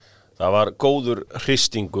Það var góður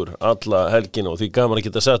hristingur alla helgina og því gaman að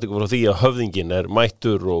geta sagt ykkur frá því að höfðingin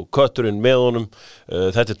mættur og kötturinn með honum.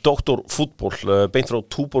 Þetta Dr. Fútból, beint frá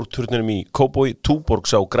Túborg-turninum í Kópavogi. Túborg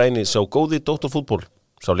sá græni, sá góði, Dr. Fútból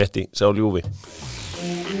sá létti, sá ljúfi.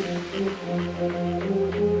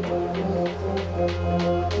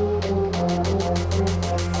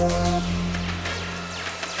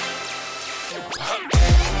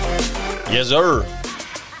 Yes sir,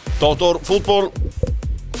 Dr. Fútból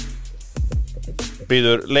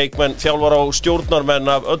býður leikmenn, þjálfara og stjórnarmenn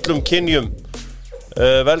af öllum kynjum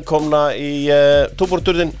velkomna í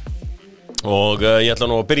Túborg-turnin og ég ætla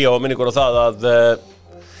nú að byrja á að minna ykkur á það að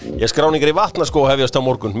ég skráningar í Vatnaskó hefjast á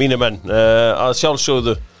morgun, mínir menn að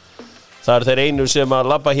sjálfsögðu. Það eru þeir einu sem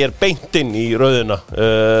að labba hér beint inn í rauðina.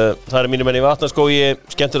 Það eru mínir menn í Vatnaskói,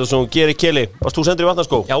 skemmtilega sem hún gerir Keli. Varst þú sendur í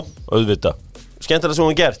Vatnaskó? Já. Auðvitað. Skemmtilega sem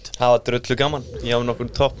hún gert. Það var drullu gaman, ég á nokkur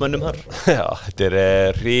toppmönnum þar. Já, þetta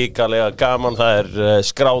ríkalega gaman, það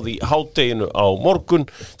skráð í hádeginu á morgun,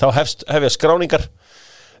 þá hefja skráningar.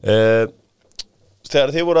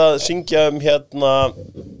 Þegar þið voru að syngja hérna,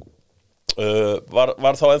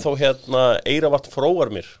 var þá ennþá hérna Eiravatn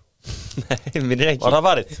Fróarmir? Nei, mér ekki. Var það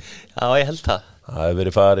farið? Já, ég held það. Það hefur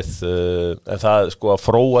verið farið, en það sko að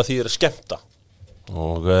fróa því skemmta,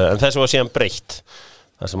 en þessu var síðan breytt.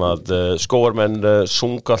 Það sem að skóarmenn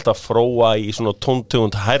sunga alltaf fróa í svona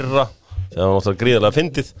tóntegund hærra, það var náttúrulega gríðarlega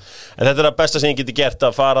fyndið. En þetta það besta sem ég geti gert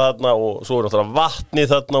að fara þarna og svo náttúrulega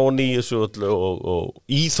vatnið þarna og nýjusöllu og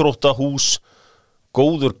íþróttahús,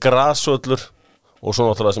 góður grasvöllur og svo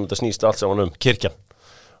náttúrulega sem þetta snýst allt saman kirkjan.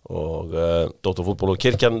 Og Dr. Fútból og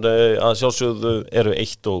kirkjan að sjálfsögðu eru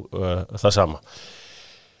eitt og það sama.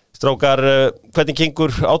 Strákar, hvernig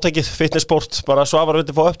gengur átækið, fitnessport, bara Svavar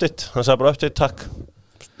vildi fá update, hann sagði bara update, takk.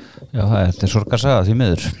 Já, þetta sorgarsaga því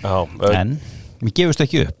miður. Já, en við gefumst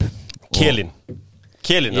ekki upp. Kelin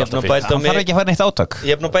alltaf fyrir. Hann þarf ekki að fara neitt átak.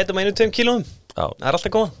 Ég hef nú bæta með 1-2 kílóum. Já. Það er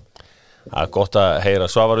alltaf góða. Það gott að heyra,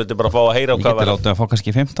 Svavar vildi bara fá að heyra Ég geti látið að fá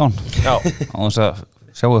kannski 15. Já. Á þess að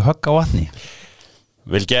sjáu högg á vatni.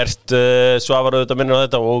 Vel gert, Svavar auðvitað minnir á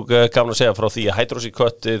þetta og gaman að segja frá því að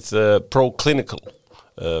Hydroxycuttið Pro Clinical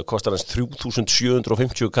kostar hans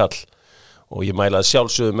 3.750 kall. Og ég mælaði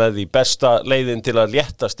sjálfsögðu með því besta leiðin til að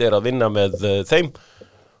léttast að vinna með þeim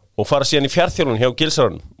og fara síðan í fjárþjálfun hjá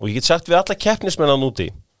Gilsarun. Og ég get sagt við alla keppnismenn á núti,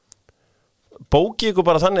 bókið ykkur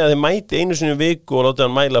bara þannig að þið mæti einu sinni í viku og látið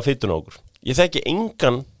hann mæla fituna okkur. Ég þekki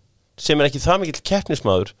engan sem ekki það mikill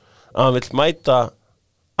keppnismadur að hann vill mæta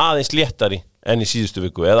aðeins léttari enn í síðustu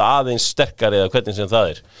viku eða aðeins sterkari eða hvernig sem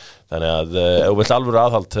það Þannig að ef þú vilt alvöru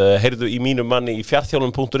aðhald, heyrðu í mínum manni í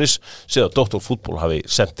fjarþjálfun.is, séð að Dr. Fútból hafi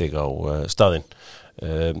sendt þig á staðinn.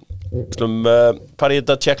 Slum fara í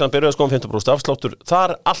þetta Tékkland byrjuðaskóðum 50% afsláttur.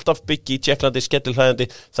 Þar alltaf byggi í Tékklandi skellihlæðandi.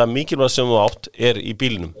 Það mikilvægt sem þú átt í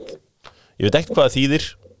bílnum. Ég veit ekkert hvað það þýðir.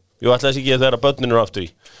 Ég ætla þess ekki að þegar börnin aftur í.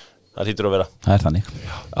 Það hlýtur að vera. Það er þannig.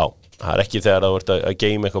 Já, það er ekki þegar þú ert að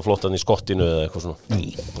geima eitthvað flottan í skottinu eða eitthvað svona.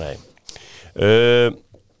 Nei.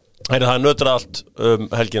 Það nötra allt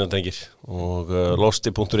helgina, drengir, og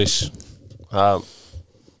losti.is það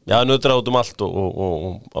nötra út allt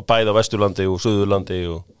og að bæða á Vesturlandi og Suðurlandi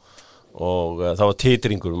og það var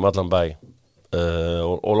titringur allan bæ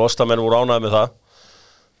og lostamenn voru ánægðir með það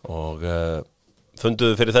og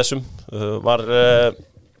funduðu fyrir þessum var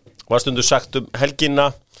stundu sagt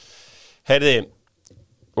helgina. Heyrði,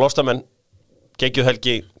 lostamenn, geggjuð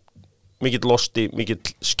helgi, mikill losti, mikill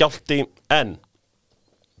skjálfti, en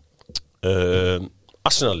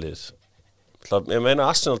Arsenal-lið, ég meina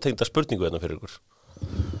Arsenal tengda spurningu hérna fyrir ykkur.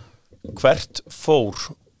 Hvert fór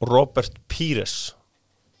Robert Pires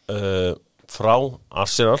frá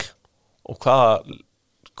Arsenal og hvað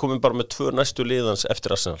komum bara með 2 næstu liðans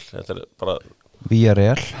eftir Arsenal? Þetta bara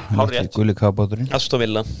Villarreal, guli kabáturinn. Aston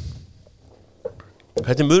Villa.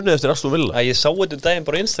 Þetta munið eftir Aston Villa. Ég sá þetta daginn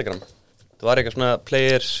bara á Instagram. Það var eitthvað svona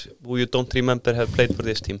players who you don't remember have played for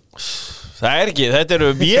this team. Það ekki, þetta eru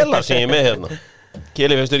vélar sem ég með hérna.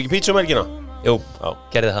 Keli, finnst þú ekki pizza um helgina? Jú,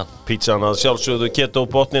 gerði það. Pizzan að sjálfsögðu, keto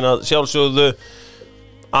botnin að sjálfsögðu.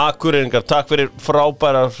 Akureyringar, takk fyrir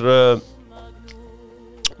frábærar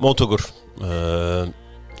móttökur.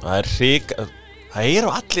 Það eru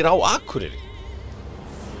allir á Akureyri.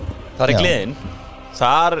 Það gleðin.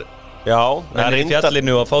 Þar, já. Það er í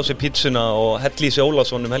fjallinu að fá sér pizzuna og Hellísi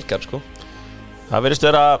Ólafsson helgar, sko. Það verðist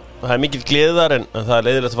vera, það er mikil gleði þar en það er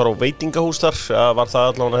leiðilegt að fara á veitingahús þar. Var það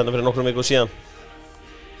allavega hérna fyrir nokkrum vikum síðan.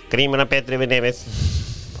 Grímuna betri við nefið.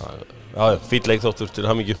 Já, fínn leikþóttur til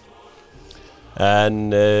hamingju.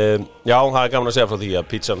 En já, það er gaman að segja frá því að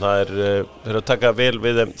pizzan, það er að taka vel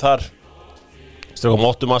við þeim þar. Strákum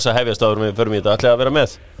 8 massa hefjast áður með förum í þetta, ætlaði að vera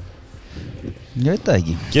með. Ég veit það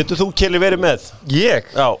ekki. Getur þú, Kelly, verið með? Ég?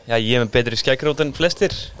 Já. Já, ég er með betri skækrót en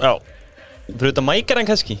flestir. Já. Fyrir þetta mækaran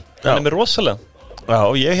kannski. Hann er með rosalega. Já,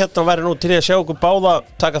 ég væri nú til að sjá okkur báða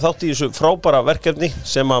taka þátt í þessu frábæra verkefni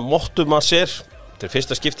sem að mottum að sér. Þetta er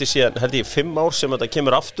fyrsta skipti síðan, held ég, 5 ár sem þetta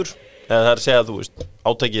kemur aftur. Eða það að segja að, þú veist,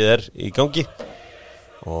 átækið í gangi.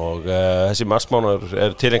 Og þessi marsmánar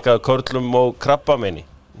er tilengað körlum og krabbameini.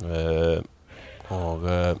 Og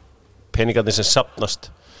peningarnir sem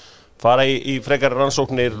safnast fara í frekar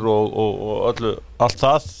rannsóknir og allt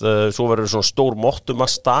það. Svo verður svona stór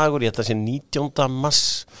mottumarsdagur, ég held að sé 19. mars,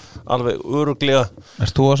 alveg örugglega.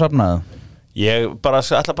 Erst þú að safna það? Ég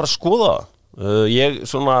ætla bara að skoða það. Ég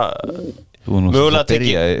svona Þú nú að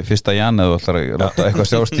byrja 1. janúar og ætlar að láta eitthvað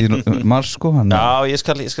sjást í mars sko. Já, ég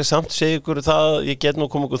skal samt segja ykkur það, ég get nú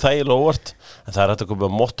komið ykkur þægilega óvart, en það er hægt að koma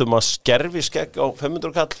mottumars gerfiskegg á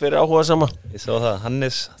 500 kall fyrir áhuga sama. Ég sá það,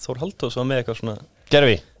 Hannes Þór Halldórs var með eitthvað svona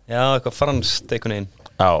Gerfi? Já, eitthvað franskt einhvern veginn.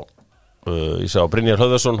 Já, ég sá Brynjar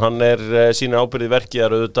Hlöðversson, hann sínir ábyrgð í verki, það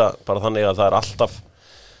er auðvitað bara þannig að það er alltaf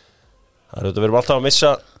við erum alltaf að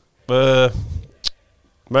missa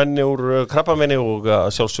menni úr krabbamenni og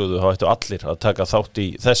sjálfsögðu þá ættu allir að taka þátt í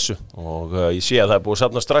þessu og ég sé að það er búið að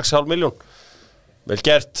safna strax 500.000. Vel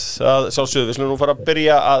gert, að sjálfsögðu, við slum nú fara að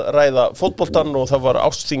byrja að ræða fótboltan og það var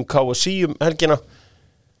ástþing KSÍ helgina.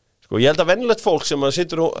 Sko, ég held að venjulegt fólk sem að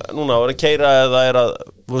situr núna að vera að keyra eða er að,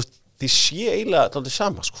 því sé eiginlega alltaf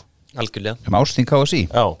sama, sko. Algjörlega. Ástþing KSÍ?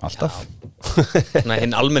 Já. Alltaf. Nei,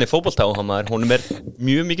 hinn almenni fótboltaáhugamæður, honum er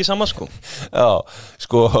mjög mikið sama, sko. Já,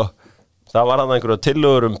 sko, það var hann einhverja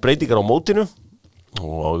tillögur breytingar á mótinu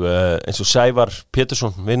og eins og Sævar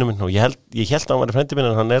Pétursson, vinur minn, og ég held að hann var frendi minn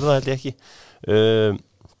en hann það held ég ekki.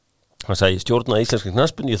 Hann sagði stjórna íslenska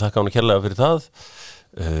knattspyrnu, ég þakka hann kærlega fyrir það.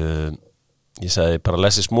 Ég sagði bara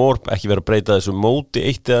less is more, ekki vera að breyta þessu móti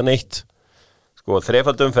eitt eða neitt. Sko,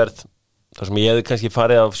 þrefald umferð, þar sem ég hefði kannski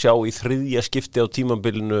farið að sjá í 3. skipti á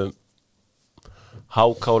tímabilinu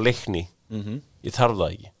HK Leikni. Ég þarf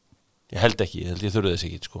það ekki. Ég held ég þurfi þess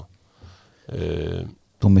ekki, sko.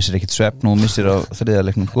 Þú missir ekkit svefn og missir á 3.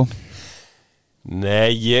 leiknum sko.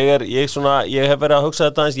 Nei, ég hef verið að hugsa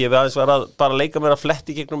þetta aðeins, ég hef aðeins verið að bara leika mér að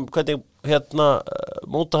fletti gegnum hvernig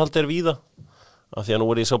mótahald er víða, af því að nú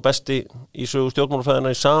er ég sá besti í sögu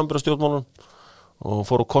stjórnmálafræðina í samanburða stjórnmálum og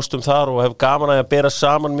fór á kostum þar og hef gaman að bera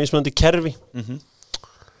saman mismunandi kerfi.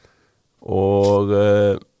 Og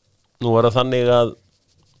nú er það þannig að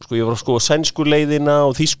sko, ég var að skoða sænsku leiðina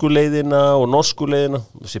og þýsku leiðina og norsku leiðina,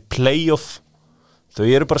 þessi playoff, þau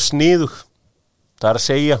eru bara sniðug. Það er að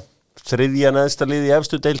segja 3. neðsta lið í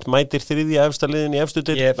efstu deild mætir 3. efsta liðin í efstu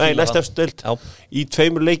deild, næst efstu deild í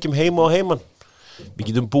 2 leikjum heima og heiman.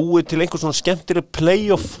 Við getum búið til einhver svona skemmtileg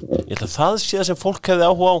playoff. Ég held að það sé það sem fólk hefði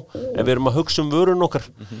áhuga á ef við erum að hugsa vörun okkar.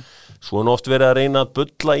 Svo er oft verið að reyna að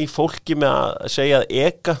bulla í fólki með að segja að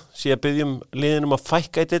EKA sé að biðja liðinum að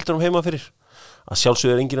fækka í deildunum heima fyrir. Að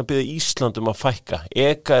sjálfsögðu er enginn að biðja Ísland að fækka.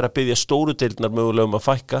 EKA er að biðja stóru deildnar mögulega að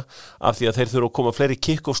fækka af því að þeir þurfa að koma fleiri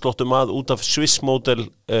kick-off-slottum út af Swiss model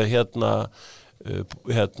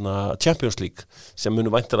Champions League sem munu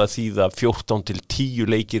væntanlega þýða 14 til 10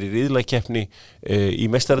 leikir í riðlakeppni í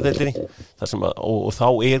meistaradeildinni og þá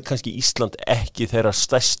er kannski Ísland ekki þeirra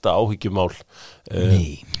stærsta áhyggjumál.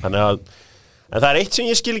 Þannig að en það er eitt sem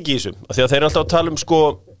ég skil ekki í þessu af því að þeir eru alltaf að tala sko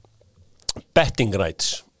betting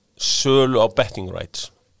rights, sölu á betting rights.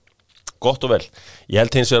 Gott og vel. Ég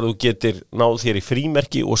held hins vegar að þú getur náð þér í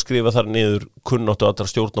frímerki og skrifa þar niður kunnáttu allra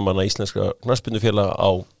stjórnamanna íslenska knattspyrnufélaga á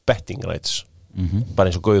betting rights. Bara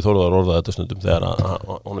eins og Gauði Þórðar orðaði þetta stundum þegar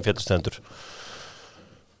hún fjallistendur.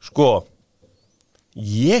 Sko,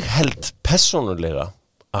 ég held persónulega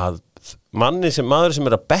að maður sem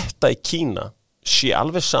er að betta í Kína sé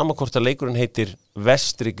alveg sama hvort að leikurinn heitir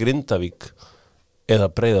Vestri Grindavík eða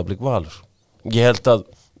Breiðablik Valur. Ég held að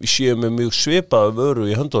við séum með mjög svipaða vöru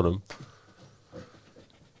í höndunum.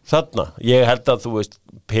 Þarna, ég held að þú veist,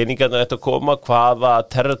 peningarnir ættu að koma, hvaða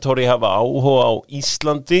territóri hafa áhuga á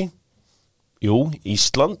Íslandi? Jú,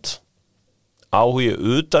 Ísland. Áhugi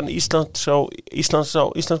utan Íslands á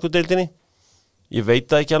íslensku deildinni? Ég veit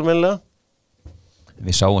það ekki almennilega.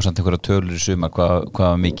 Við sáum samt einhverja tölur í sumar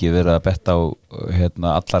hvað mikið verið að betta á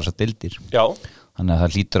allar þessar deildir. Já. Þannig að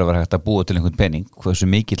það hlýtur að vera hægt að búa til einhvern penning.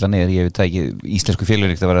 Hversu mikill hann ég veit ekki, íslensku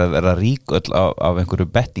félögin ekkert að vera rík öll af einhverju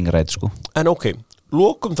bettingræð sko. En ok,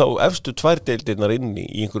 lokum þá efstu 2 deildirnar inni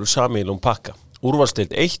í einhverju sameiginlegum pakka.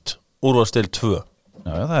 Úrvalsdeild 1, úrvalsdeild 2.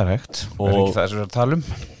 Já, það er hægt. Er ekki það sem við erum að tala um?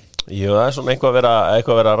 Jú, það er svona eitthvað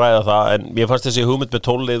að vera að ræða það, en mér fannst þessi hugmynd með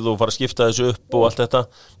tólið og fara að skipta þessu upp og allt þetta,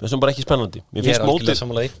 mér finnst það bara ekki spennandi. Mér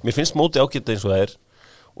finnst mótið ágætt eins og það er,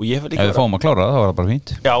 og ég hef líka ef við fáum að klára það, þá var það bara fínt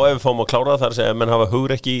já, ef við fáum að klára það, þar að segja ef menn hafa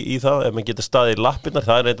hugrekki í það, ef menn geta staðið í lappirnar,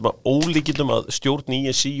 það eitthvað með ólíkindum að stjórn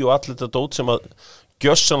ISI og allir þetta dót sem að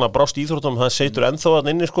gjössanlega brást íþróttum, það setur ennþá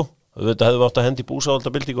þarna inni sko, þetta hefði átt að hendi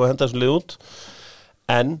búsáhaldabildingu og henda þessum lið út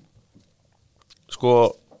en sko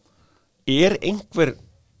einhver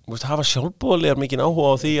hafa sjálfbóðlegar mikinn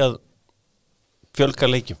áhuga á því að fjölga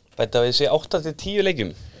leikjum Bæta við þessi 8-10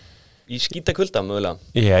 leikjum í skýta kulda mögulega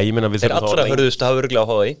já, ég meina við þeir allra hörðust að hafa örglega á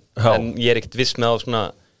því en ég ekkert viss með á svona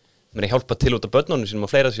mér hjálpa til út af börnunum sínum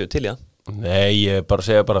að fleira séu til, já nei, ég bara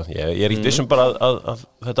segja bara ég ekkert vissum bara að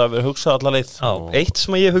þetta hafi verið hugsað alla leið eitt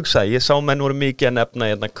sem ég hugsaði, ég sá menn voru mikið að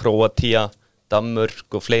nefna Króatía, Danmörk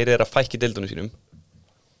og fleiri að fækki deildunum sínum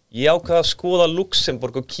ég ákvaða að skoða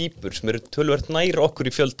Luxemborg og Kýpur sem eru töluvert nær okkur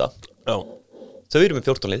í fjölda já. Þau eru með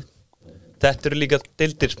 14 lið Þetta eru líka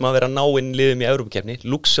deildir sem að vera náinn liðum í Evrópukefni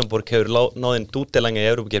Luxemborg hefur náðinn dútelanga í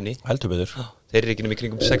Evrópukefni heldur betur Þeir eru ekki nema í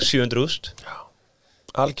kringum 600-700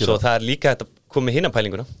 algjörlega Svo það er líka þetta komið hinna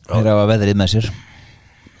pælinguna þeir hafa veðrið með sér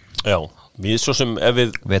já, við svo sem ef við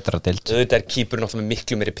vetradeild Þetta er Kýpur náttúrulega með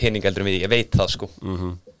miklu meiri pening heldur en við, ég veit það sko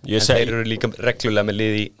En þeir eru líka reglulega með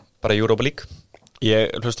lið í bara Europa League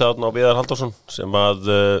Ég hlusti á Viðar Halldórsson sem að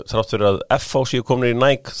þrátt fyrir að FH séu komin í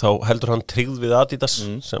Nike þá heldur hann tryggð við Adidas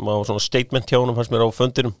sem á svona statement hjá honum fannst mér á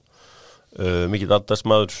fundinum mikill Adidas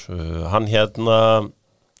maður hann ég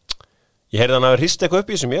heyrði hann að vera hrist eitthvað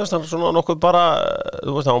upp í sem ég veist hann svona nokkuð bara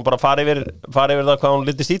þú veist hann bara fari yfir það hvað hann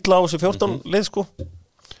litist illa á þessi 14 lið sko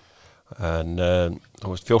en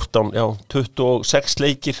þú veist 14, já 26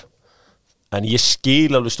 leikir en ég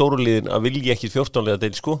skil alveg stóru liðin að vilja ekki 14 liða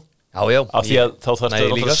deil sko Já, af því að þá þarf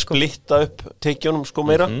það að splitta upp teikjónum sko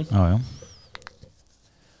meira já.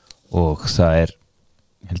 Og það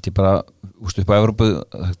held ég bara úst upp á Evrópu,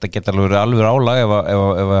 þetta getur alveg álag ef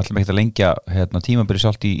við ætlum ekki að lengja tímabili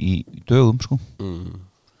sjálft í dögum sko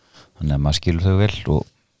þannig að maður skilur þau vel og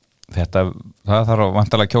það þarf að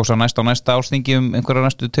vantarlega kjósa næsta ástingi einhverja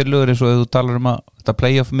næstu tillögur eins og ef þú talar að þetta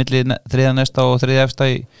play-off milli 3. næsta og 3. efsta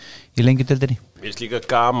í lengjudeildinni Mér finnst líka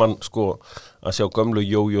gaman sko að sjá gömlu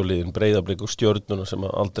jójóliðin Breiðablik og Stjörnuna sem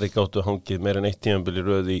aldrei gáttu hangið meir en 1 tímabil í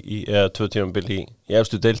röð eða 2 tímabil í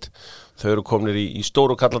efstu deild þau eru komnir í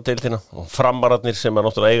stóru kalladeildina og framararnir sem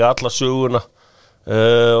náttúrulega eiga alla söguna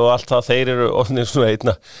og allt það þeir eru orðnir svona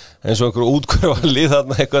eins og einhverju útkvæfa lið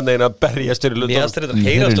þarna einhvern veginn að berjast fyrir Mér finnst þetta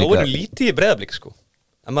heyrast óvenju lítið í Breiðablik sko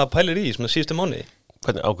en maður pælir í svona síðustu mánuði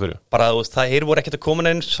Hvernig ákveður? Bara það voru ekkert að koma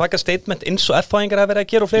neinn svaka statement eins og F-fæðingar hafa verið að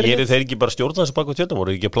gera og fleiri Þeir ekki bara stjórna þessu baku tjöldum voru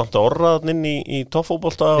ekki að planta orraðan inn í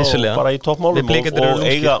toppfótbolta og bara í toppmálum og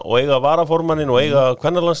eiga varaformannin og eiga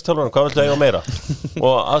kvennarlandstjálfarinn, hvað viltu eiga meira?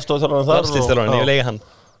 Og aðstofþjálfarinn þar Landslistjálfarinn, ég vil eiga hann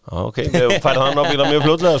Ok, við færið hann ábyggilega mjög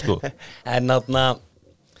fljótlega sko En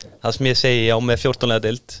það sem ég segi á með 14-lega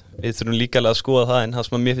deild við þurfum líka að skoða það en það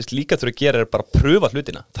sem mér finnst líka þurfa að gera bara að pröfa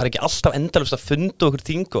hlutina það ekki alltaf endalaust að funda okkur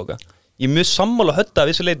þingu okkar Ég mjög sammála hötta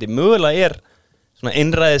af þessu leiti mögulega svona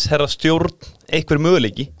einræðis herra stjórn einhver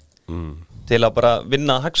möguleiki til að bara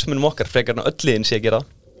vinna hagsmunum okkar frekar en öll liðin sé að gera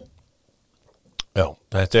Já,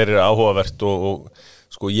 þetta áhugavert og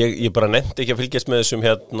sko ég bara nefndi ekki að fylgjast með þessum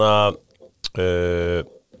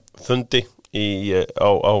fundi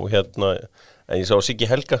en ég sá Siggi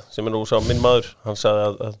Helga sem nú sá minn maður hann sagði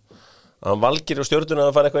að hann Valgir og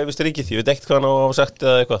Stjörnuna að fara eitthvað yfir strikið ég veit ekkert hvað hann á sagt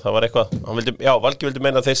eða eitthvað það var eitthvað Valgir vildi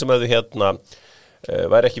meina þeir sem hefðu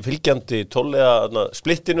væri ekki fylgjandi tóllega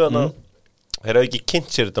splittinu þeir hefðu ekki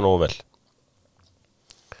kynnt sér þetta nógu vel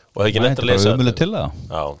og hefðu ekki nefnt að lesa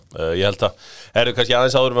Já, ég held að kannski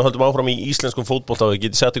aðeins áður við höldum áfram í íslenskum fótbolta og við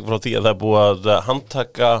getum sett ykkur frá því að það er búið að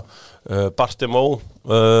handtaka Bartomeu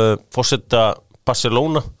forseta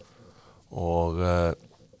Barcelona og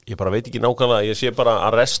ég bara veit ekki nákvæmlega, ég sé bara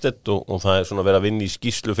arrested og það er svona verið að vinna í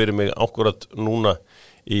skýrslu fyrir mig ákvörðat núna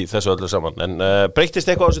í þessu öllu saman. En breyttist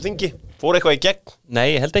eitthvað á þessu þingi? Fór eitthvað í gegn? Nei,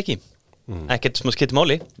 ég held ekki. Ekkert sem að skipta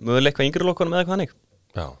máli. Mögulega eitthvað yngri lokkunum eða eitthvað hannig.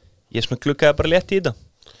 Já. Ég svona gluggaði bara létt í þetta.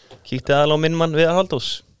 Kíkti aðal á minn mann Viðar Halldórs.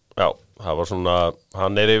 Já, það var svona,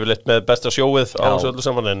 hann yfirleitt með besta sjóið á þessu öllu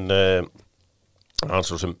saman en hann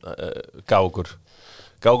svo sem gaf okkur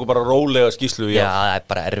bara rólega skýrslu Já, það er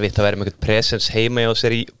bara erfitt að vera með eitthvað presens heima og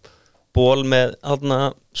sér í ból með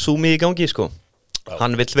Zoomi í gangi sko.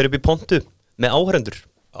 Hann vill vera upp í pontu með áhörendur.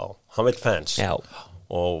 Já, hann vill fans. Já.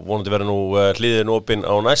 Og vonandi vera nú hliðin opinn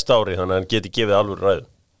á næsta ári þannig að hann geti gefið alveg ræðu.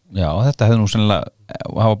 Já, þetta hefði nú sennilega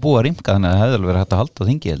hafa búið að rýmka þannig að það hefði alveg verið hægt að halda á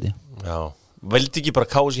þingi held ég. Já, veldi ekki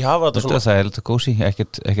bara kási hafa þetta svona? Það er þetta kósi,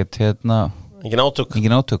 ekkert Engin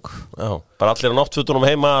átök. Já, bara allir á náttfutunum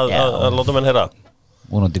heima að láta menn heyra.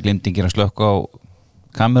 Vonandi glimtingir að slökka á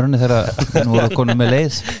kamerunni þegar nú voru konum með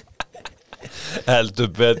leið Heldur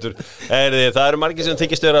betur. Það eru margir sem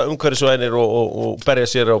þykist vera umhverfisvænir og berja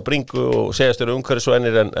sér á bringu og segjast vera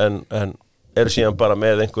umhverfisvænir en eru síðan bara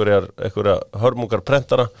með einhverja hörmungar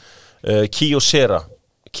prentara. Kyocera.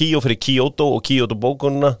 Kyo fyrir Kyoto og Kyoto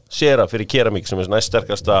bókunina, Cera fyrir keramík sem næst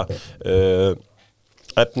sterkasta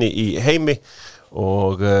efni í heimi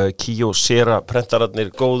og Kyocera prentararnir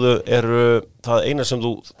góðu eru það eina sem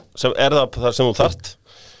þú þarft.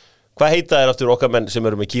 Hvað heita aftur okkar menn sem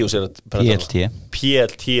eru með Kyocera prentarana?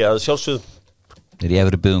 PLT að sjálfsögðu. Í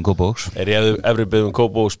efri byggðum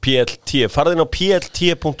Kópavogs. PLT. Farðu inn á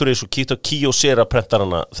plt.is og kíktu á Kyocera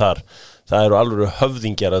prentarana þar. Það eru alveg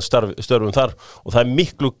höfðingjar að störfum þar og það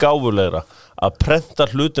miklu gáfulegra að prenta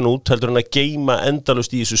hlutinu út heldur en að geyma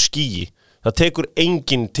endalaust í þessu skýi. Það tekur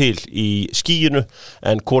enginn til í skýinu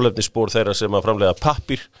en kolefnisspor þeirra sem að framleiða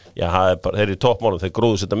pappír, þeir eru í toppmálum, þeir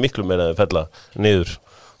gróðu setja miklu meira en þeir fella niður.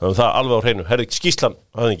 Það alveg á hreinu. Herðu skýslan,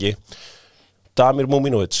 höfðingi, Damir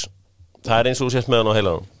Múmínovits, það eins og þú sést með hann á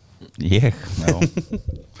heilanum. Ég? Já.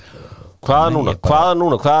 Hvaða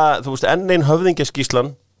núna? Þú veist, enn einn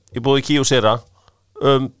höfðingjaskýslan í bóði Kyocera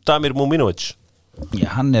Damir Múmínovits. Já,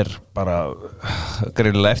 hann bara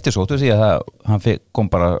greinilega eftirsóttur því að hann kom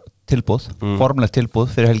bara tilboð, formlegt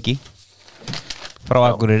tilboð fyrir helgi frá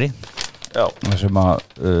Akureyri. Já. Sem að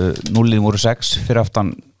 0 voru 6 fyrir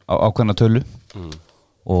aftan ákveðna tölu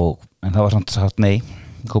en það var samt sagt nei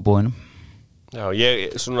í Kópavoginum. Já,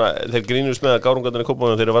 þeir grínust með að gárungarnir í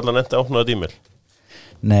Kópavoginum þeir eru varla nefnt að opna þetta e-mail.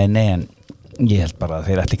 Nei, en ég held bara að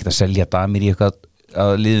þeir ætla ekki að selja Damir í eitthvað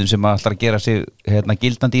að liðum sem ætlar að gera sig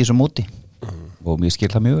gildandi í þessu móti og mér skil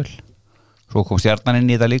það mjög vel. Svo kom Stjarnan inn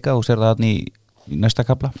í þetta líka og sér það hann í næsta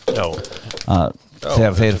kafla. Já.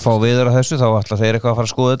 Þegar þeir fá viður að þessu þá ætla þeir eitthvað að fara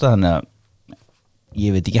að skoða þetta þannig að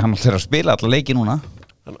ég veit ekki hann ætlar að spila alla leiki núna.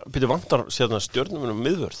 Býtu vantar Stjörnum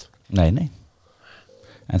miðvörð? Nei.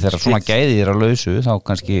 En þegar svona gæðir að lausu þá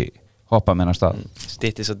kannski hoppa með hann stað.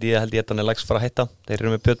 Styttis og díða held ég að hann lags fara að hætta. Þeir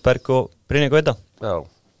eru með Björn Berg og Brynjar Gauta. Já,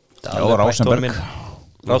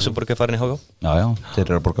 Rásenberg farin í HK. Já, þeir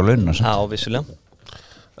eru að borga launina. Já, vissulega.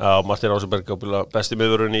 Já, Martin Rásenberg besti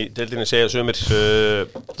miðvörðurinn í deildinni segja sumir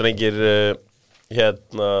drengir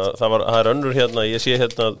það er önnur ég sé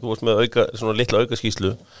þú varst með svona litla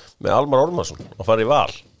aukaskýslu með Almar Ormarsson og farið í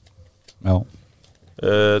Val. Já.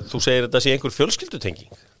 Þú segir þetta sé einhver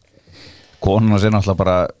fjölskyldutenging. Konan sé náttúrulega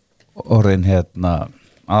bara orðin að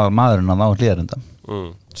maðurinn að ná hlýðarenda.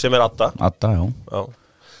 Sem Adda, já.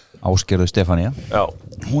 Ásgerður Stefania. Já.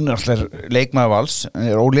 Hún alltaf leikmaður Vals,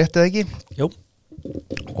 ólétt eða ekki? Jú.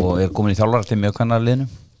 Og komin í þjálfarteimi á kannarliðinu.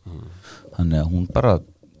 Þannig að hún bara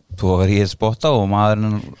tókar í eitt spotta og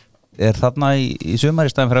maðurinn þarna í sumar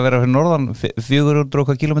í staðin fyrir að vera fyrir norðan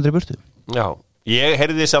 400 kilometri burtu. Já. Ég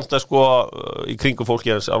heyrði samt að í kringum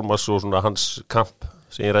fólki hans Almars og svona hans kamp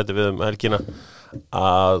sem ég ræddi við helgina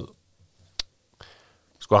að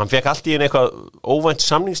hann fekk allt í eitthvað óvænt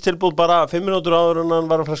samningstilbúð bara 5 mínútur áður en hann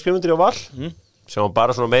var að fara skrifundur á Val sem var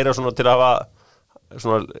bara svona meira svona til að hafa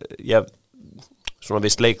svona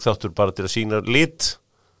viss leikþáttur bara til að sína lit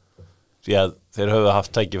því að þeir höfðu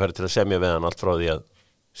haft tækifæri til að semja við hann allt frá því að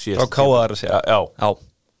síðast frá Káar að segja. Já.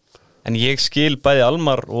 En ég skil bæði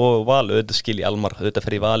Almar og Val, auðvitað skil ég Almar, auðvitað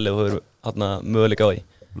fer í Val og hefur möguleika á því.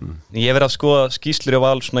 Ég verið að skoða skýslur á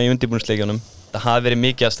Val svona í undirbúningsleikjunum. Það hafi verið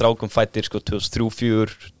mikið að strákum fættir 2003,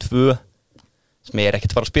 2004, 2002 sem ég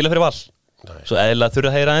ekkert fara að spila fyrir Val. Svo eðlilega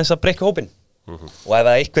þurfa þeir aðeins að breyka hópinn. Og ef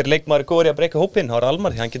einhver leikmaður góður í að breyka hópinn, þá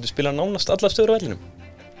Almar því hann getur spilað nánast alla stöður á vellinum.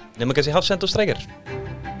 Nema kannski hafsend og strækjar.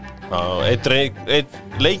 Einn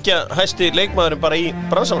leikja hæsti leikmaðurinn bara í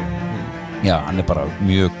bransanum. Já, hann bara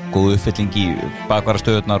mjög góð uppfylling í bakvara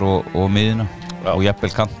stöðunar og miðina og jafnvel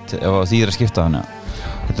kant ef því að skipta hann.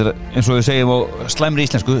 Þetta eins og við segjum á slæmri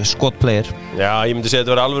íslensku, skot player. Já, ég myndi segja að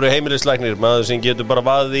þetta verður alvöru heimilislæknir, maður sem getur bara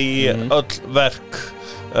vaðið í öll verk.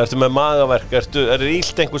 Ertu með magaverk, er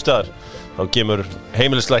illt einhver staðar, þá kemur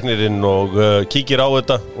heimilislæknirinn og kíkir á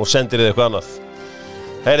þetta og sendir þið eitthvað annað.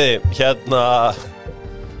 Heyri,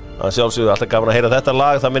 að sjálfsögðu alltaf gaman að heyra þetta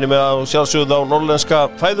lag. Það minnir mig að sjálfsögðu á norrlenska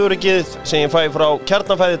fæðuöryggið sem ég fæ frá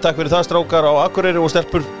Kjarnafæði. Takk fyrir það strákar á Akureyri og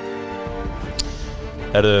stelpur.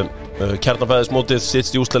 Kjarnafæðismótið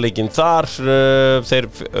styttst í úrslitaleikinn þar. Þeir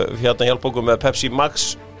hjálpa okkur með Pepsi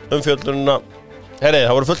Max umfjöllunina.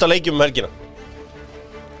 Það voru fullt af leikjum helgina.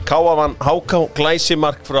 Káa vann HK,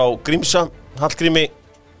 glæsimark frá Grímsa Hallgrími,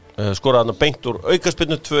 skoraði hann beint úr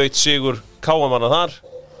aukaspyrnu, 2-1 sigur Káa manna þar.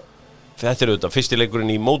 Þetta auðvitað fyrsti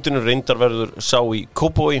leikurinn í mótinu, reyndarverður sá í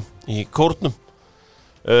Kópavogi í kórnum.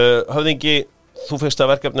 Höfðingi, þú fyrst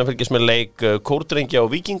að verkefni að fylgjast með leik kórdrengja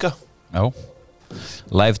og víkinga. Já,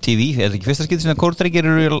 live TV, er þetta ekki fyrsta skipti sem að kórdrengir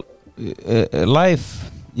eru live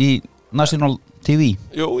í National TV.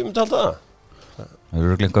 Jú, ég myndi halda það. Það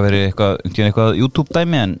eru ekki verið eitthvað YouTube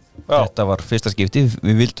dæmi en þetta var fyrsta skipti.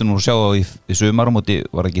 Við vildum nú sjá það í sumar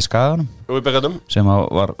var ekki í Skaganum. Jú, í byggarnum. Sem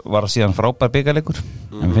var síðan frábær byggarleikur.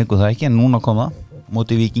 En við fengum það ekki, en núna kom það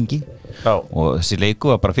móti Víkingi. Já. Og þessi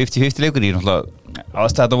leiku var bara 50-50 leikur. Ég náttúrulega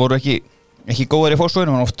aðstæða voru ekki góðar í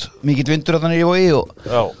Fossvoginum, það var oft mikill vindur að þannig í Vogi og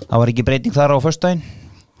það var ekki breyting þar á föstudaginn.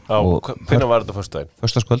 Já, hvernig var þetta föstudaginn?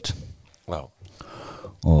 Föstudagskvöld. Já.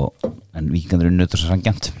 En Víkingarnir unnu þetta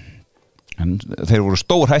sanngjarnt. En þeir voru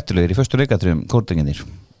stór hættulegir í fyrstu leikatriðum, Kórdinginir,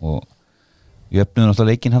 og við öfnuðum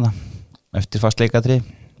náttúrulega leikinn hana eftir fast leikatrið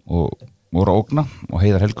og voru að ógna og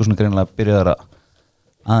Heiðar Helguson greinilega byrjaði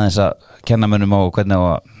aðeins að kenna mönnum á hvernig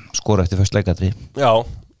að skora eftir fyrst leikatrið. Já.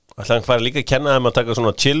 Ætlaði hann færi líka að kenna þeim að taka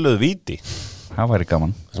svona chilluð víti. Það væri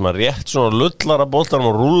gaman. Þessum að rétt svona lullar að boltanum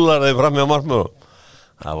og rúllar þeim fram hjá markmu.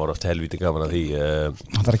 Það voru oft helvíti gaman að því.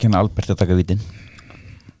 Það þarf að kenna Albert að taka vítin.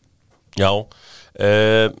 Já.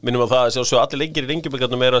 Minnum á það að sjálfsögðu allir lengir í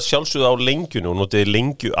lengjubyggarnum að sjálfsögðu á lengjunu og notiði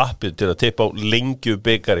lengju appið til að tippa á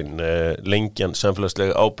lengjubyggarinn. Lengjan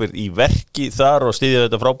samfélagslega ábyrgð í verki þar og styðja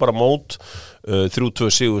þetta frábæra mót.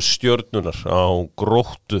 3-2 sigur Stjörnunar á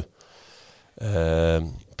Gróttu.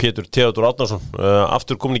 Pétur Theodor Árnason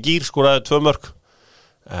aftur komin í gír, skoraði 2 mörk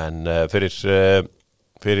en fyrir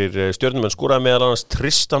Stjörnumenn skoraði meðal annars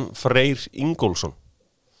Tristan Freyr Ingólfsson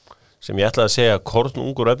sem ég ætlaði að segja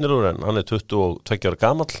kornungur efnilegur en hann 22 ára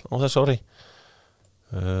gamall á þessu ári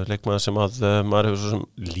leikmaður sem að maður hefur svo sem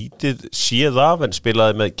lítið séð af en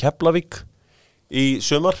spilaði með Keflavík í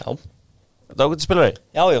sumar. Já. Þetta ágæti spilari?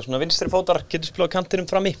 Já, svona vinstri fótar getur spilað kantinum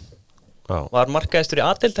fram í. Já. Var markaðistur í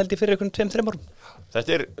A-deild held ég fyrir einhvern 2-3 árum.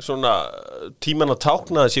 Þetta svona tíman að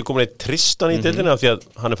tákna að sé komin eitt Tristan í deildina af því að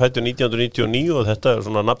hann fættur 1999 og þetta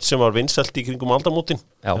svona nafn sem var vinsælt í kringum aldamótin.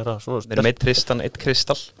 Já, við erum eitt Tristan, eitt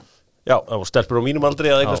Kristall. Já, það var stelpur á mínum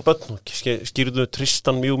aldri að eignast börn og skýrðu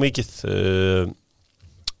Tristan mjög mikið.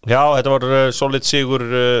 Já, þetta var solid sigur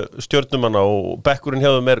Stjörnumanna og bekkurinn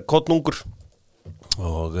hjá þeim kornungur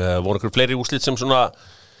og voru einhver fleiri úrslit sem svona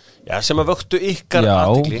sem að vöktu ykkar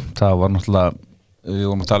athygli. Já, það var náttúrulega við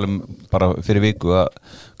vorum að tala bara fyrir viku að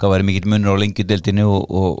hvað væri mikill munur á lengjudeildinni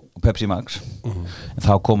og Pepsi Max en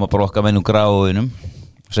þá koma bara okkar mennum gráðunum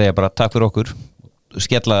og segja bara takk fyrir okkur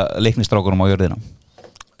skella leiknistrákunum á jörðina.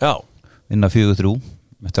 Já. Vinna 4-3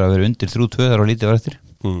 eftir að vera undir 3-2 þar á lítið var eftir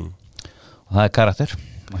og það karakter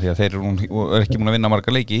því að þeir eru ekki múin að vinna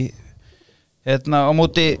marga leiki á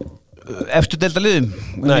móti eftir deildaliðum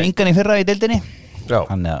engan í fyrra í deildinni. Já.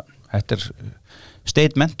 Þannig að þetta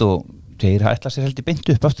statement og þeir ætla sér heldur beint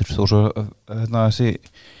upp aftur þó svo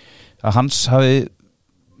að hans hafi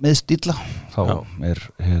meðst illa þá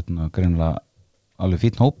greinilega alveg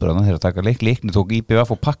fínn hópur þegar að taka leikni tók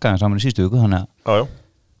IBF og pakka þeim saman í síðustu viku þannig að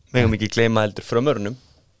megum ekki gleyma heldur frumörunum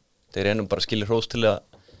þeir ennum bara skilir hrós til að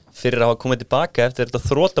fyrir að hafa komið tilbaka eftir þetta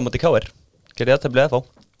þróta móti KR gerði aðteflið FH.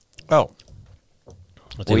 Já.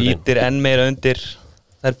 Og ítir enn meira undir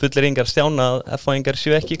þær fullir yngar stjána að FH-ingar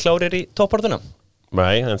séu ekki klárir í toppartuna.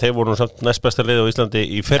 Nei, en þeir voru samt næst besta lið á Íslandi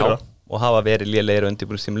í fyrra. Já, og hafa verið lélegir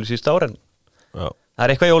undirbúningstímabili síðustu árin. Já.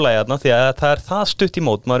 Það eitthvað jólægi þarna því að það það stutt í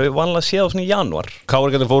mót, maður er vanlega að sé á svona í janúar.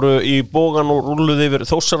 KR fóru í bógan og rúluði yfir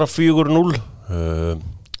Þórsara 4-0.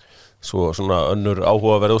 Svo svona önnur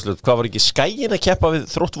áhugaverð úrslit. Hvað var ekki Skaginn að keppa við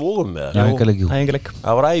Þrótt Vogum með? Æfingarleik.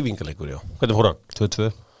 Það var æfingarleikur, já. Hvernig fór hann?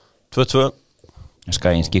 2-2.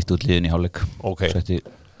 Skaginn skipti út liðin í hálfleik. Setti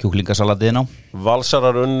kjúklingasalatiðin á.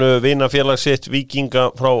 Valsarar unnu vinafélag sitt Víkinga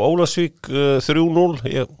frá Ólafsvík 3-0.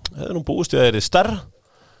 Ég hefði nú búist við að það er stærra.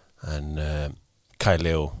 En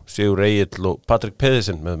Kæli og Sigur Egill og Patrik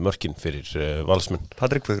Pedersen með mörkin fyrir Valsmenn.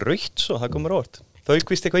 Patrik fyrir rautt svo, það komur óvart. Þau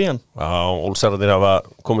kvist eitthvað í hann. Já, Ólsararnir hafa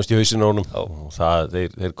komist í hausinn á honum og það,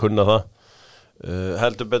 þeir kunna það.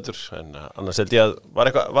 Heldur betur, en annars held ég að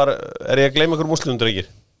er ég að gleyma einhverjum úrslitum,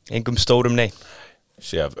 drengir? Engum stórum nei.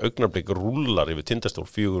 Sé af augnablik rúllar yfir Tindastól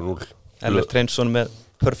 4-0. Ellert Reynsson með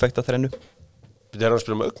perfekta þrennu. Þetta hann að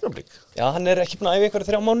spila með augnablik? Já, hann er ekki búin að æfa eitthvað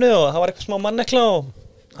 3 mánuði og það var eitthvað smá mannekla og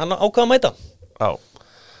hann ákvað að mæta. Já,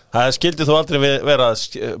 það skildi þó aldrei vera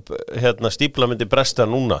stípla myndi bresta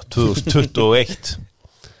núna 2021.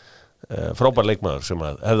 Frábær leikmaður sem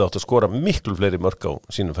hefði átt að skora miklu fleiri mörk á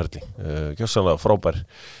sínum ferli. Gjörsamlega frábær.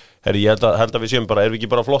 Herri, ég held að við séum bara, erum við ekki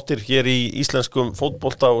bara flottir hér í íslenskum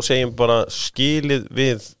fótbolta og segjum bara skilið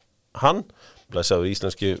við hann. Blessaður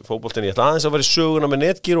íslenski fótboltin. Ég ætla aðeins að vera í söguna með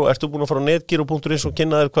Netgyro. Ertu búin að fara á netgyro.is og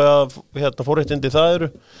kynna þér hvað forréttindi það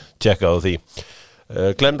eru? Tjekkaðu því.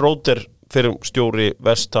 Glenn Roeder, fyrrumstjóri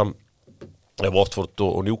West Ham, Watford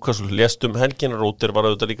og Newcastle lést helgina. Roeder var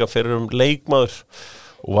auðvitað líka fyrrum leikmaður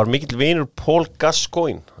og var mikill vinur Paul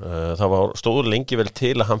Gascoigne. Það var stóður lengi vel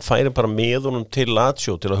til að hann færi bara með honum til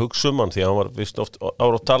Lazio til að hugsa hann, því að hann var vist oft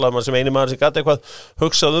ára að tala hann sem eini maður sem gat eitthvað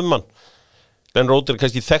hugsað hann. Glenn Roeder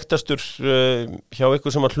kannski þekktastur hjá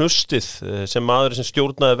ykkur sem var hlustið sem maður sem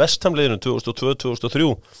stjórnaði West Ham liðinu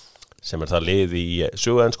 2002-2003 sem það lið í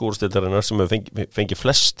söguensku úrstilddarinnar sem hefur fengið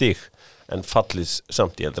flest stig en fallið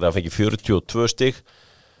samt, ég heldur að fengið 42 stig.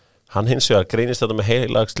 Hann hins vegar greinist þetta með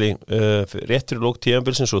heilagsli réttur í lók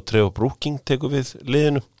tímabilsins og Trevor Brooking tekur við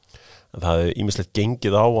liðinu. Það hefði ýmislegt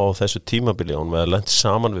gengið á þessu tímabili og hann með lent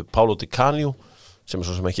saman við Paulo Di Canio sem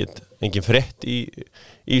svo sem engin frétt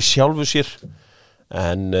í sjálfu sér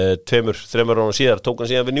en 2-3 árum síðar tók hann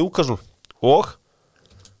síðan við Newcastle og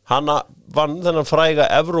hann vann þennan fræga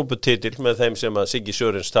Evróputitil með þeim sem að Siggi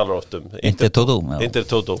Sörens talar oft Inter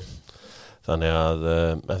Toto. Þannig að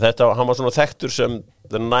þetta, hann var svona þekktur sem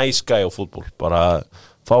the nice guy á fútbol, bara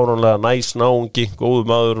fáránlega nice náungi, góðu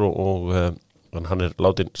maður og hann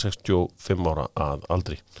látin 65 ára að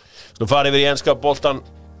aldri. Nú farið yfir í enska boltan.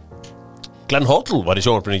 Glenn Hoddle var í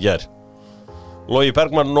sjónvarpinu í gær. Logi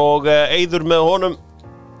Bergmann og Eiður með honum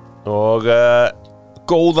og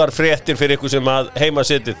góðar fréttir fyrir ykkur sem að heima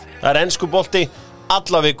sittið. Það ensku bolti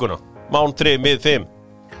alla vikuna, mán 3, mið 5.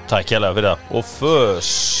 Takk hérlega fyrir það. Og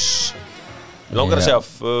föss. Ég langar að segja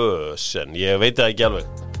föss, en ég veit það ekki alveg.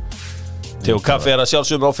 Theo Kaffi að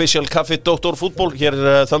sjálfsögum official kaffi Dr. Fútból. Hér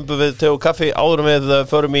þömbum við Theo Kaffi áður við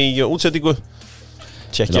förum í útsettingu.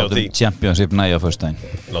 Tjekkja á því. Championship næja á föstudaginn.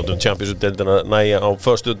 Látum Championship-deildina næja á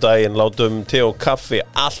föstudaginn. Látum Theo Kaffi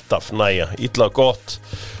alltaf næja. Illa gott.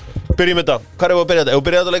 Byrjum þetta. Hvað við að byrja þetta? Ef við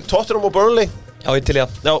byrja þetta leik Tottenham og Burnley. Já, ég til já.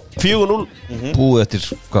 Já, 4-0. Búið eftir,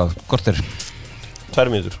 korter? 2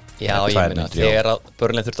 mínútur. Já, ég meina, þegar að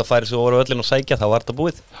Burnley þurfti að færi svo over öllin og sækja, þá var þetta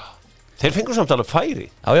búið. Þeir fengur samt alveg færi.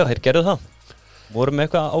 Já, þeir gerðu það. Voru með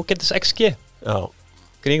eitthvað ágætis XG. Já.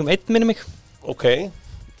 Kringum 1 minni mig. Ok.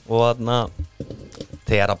 Og þarna,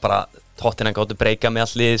 þegar að bara Tottenham gáttu breyka með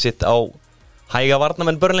all liðið sitt á hæga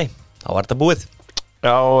varnamenn Burnley, þá var þetta búið.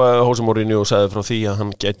 Já, Jose Mourinho sagði frá því að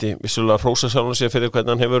hann gæti vissulega hrósa sjálfum sér fyrir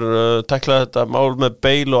hvernig hann hefur tæklað þetta mál með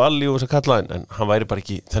Bale og Alli og þess að kalla en hann væri bara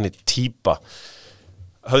ekki þannig típa.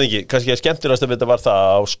 Höfðingi, kannski að skemmtilegast að þetta var það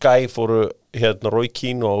að á Sky fóru Roy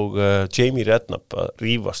Keane og Jamie Redknapp að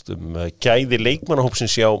rífast gæði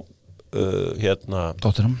leikmannahópsins hjá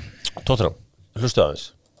Tottenham. Hlustu aðeins.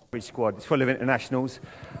 Squad. It's full of internationals.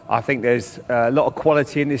 I think there's a lot of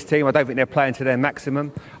quality in this team. I don't think they're playing to their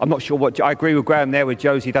maximum. I'm not sure I agree with Graham there with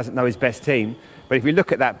Josie doesn't know his best team. But if you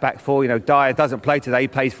look at that back four, Dyer doesn't play today. He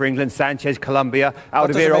plays for England. Sanchez, Colombia.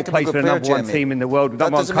 Alderweireld plays for the number one team in the world.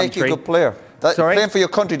 That doesn't make you a good player. Playing for your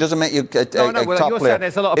country doesn't make you a top player.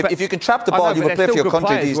 If you can trap the ball, you will play for your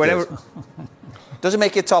country these days. Doesn't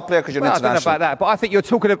make you a top player because you're international. I don't know about that, but I think you're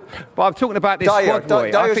talking. But I'm talking about this squad,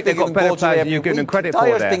 Roy. I think they've got better players than you're giving them credit for.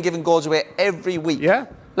 Dyer's been giving goals away every week. Yeah.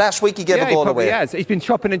 Last week he gave a goal away. Yeah, he has. He's been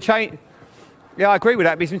chopping and changing. Yeah, I agree with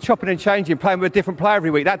that. But he's been chopping and changing, playing with a different player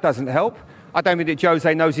every week. That doesn't help. I don't think that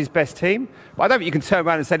Jose knows his best team. But I don't think you can turn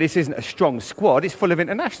around and say this isn't a strong squad. It's full of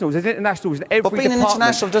internationals. There's internationals in every department. But being an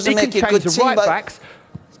international doesn't make you a good team. Right backs.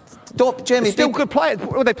 Jamie, still good players.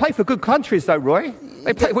 Well, they play for good countries, though, Roy.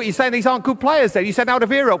 What you're saying? These aren't good players. Then you said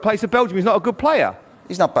Alderweireld plays for Belgium. He's not a good player.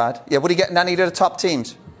 He's not bad. Yeah, would he get in any of the top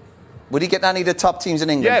teams? Would he get any of the top teams in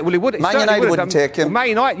England? Yeah, well, he would. Man United wouldn't take him. Man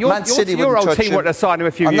United, Man City your wouldn't old touch team him. would have signed him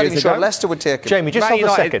a few years ago. I'm not even sure Leicester would take him. Jamie, just hold a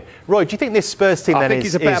second. Roy, do you think this Spurs team then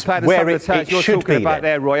is where it should be? You're talking about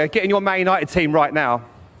there, Roy. Getting your Man United team right now.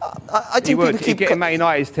 I think people keep getting Man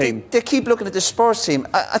United's team. They keep looking at the Spurs team.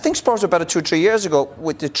 I think Spurs were better 2 or 3 years ago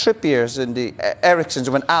with the Trippiers and the Ericssons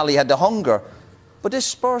when Ali had the hunger. But this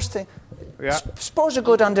Spurs thing, Spurs are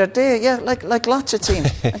good on their day, like lots of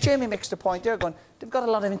teams. And Jamie makes the point there going, they've got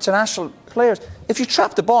a lot of international players. If you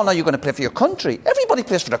trap the ball now, you're going to play for your country. Everybody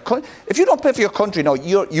plays for their country. If you don't play for your country now,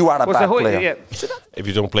 you are a bad player. Yeah. If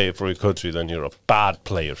you don't play for your country, then you're a bad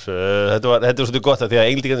player. Þetta var svolítið gott að því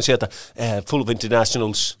að englíkarnir sé þetta full of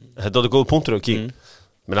internationals. Þetta var góð punktur á King.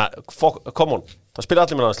 Menna, come on, það spila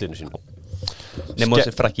allir með landsliðinu sínu. Nefnum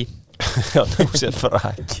þessi frakki. Já, nefnum þessi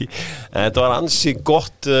frakki. Þetta var ansi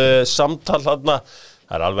gott samtal þarna.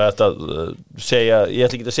 Það alveg eftir að segja, ég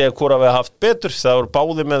ætla ekki að segja hvora við hafa haft betur. Það voru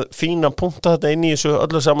báðir með fína punkta þetta inn í þessu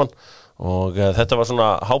öllu saman. Og þetta var svona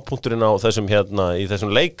hápunkturinn á þessum í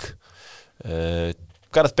þessum leik.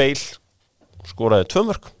 Gareth Bale skoraði 2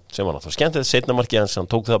 mörk sem var náttúrulega skemmtilegt. Seinna markið hans, hann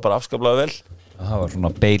tók það bara afskaplega vel. Það var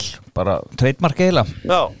svona Bale, bara trademark eiginlega.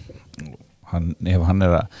 Já. Hann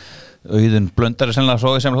að Auðun blöndari sennilega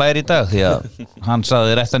svo sem hlægir í dag því að hann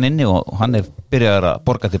saði réttan inni og hann byrjaður að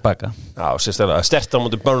borga tilbaka. Já, sérstaklega sterkt á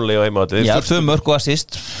móti Burnley og heima. Já, 2 mörk og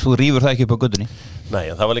assist, þú rífur það ekki upp á gödunni. Nei,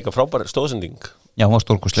 en það var líka frábær stóðsending. Já, hún var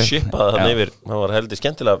stórkostleg. Shipaði þarna yfir, það var heldur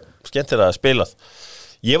skemmtilega spilað.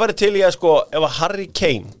 Ég var til í að sko, ef að Harry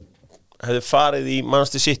Kane hefði farið í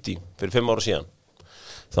Manchester City fyrir 5 ára síðan,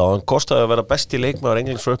 þá hann kostaði að vera besti leikmaður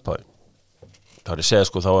Englands frá upphafi. Það er að segja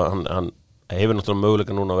sko, þá hann hefur náttúrulega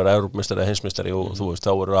möguleika núna að vera Evrópmeistari eða heimsmeistari og þú veist,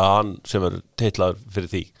 þá er það hann sem er titlaður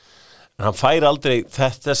fyrir því. En hann fær aldrei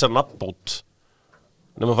þessar nafnbót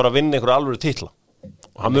nema að fara að vinna einhverja alvöru titla.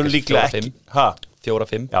 Og hann mun líklega ekki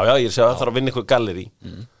 4-5. Já, ég er að segja að það þarf að vinna einhver galleri.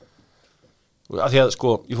 Af því að sko,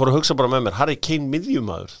 ég fór að hugsa bara með mér, Harry Kane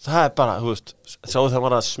miðjumaður, það er bara, þú veist, sáðu það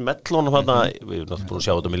var að smetla honum þarna, við erum náttúrulega búin að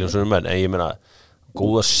sjá þetta miljónsunum menn, en ég meina,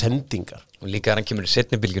 góða sendingar. Og líka hann kemur í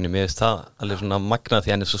seinnibilgjunni, mér veist það alveg svona magnað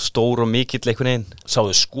því hann er svo stór og mikill einhvern veginn.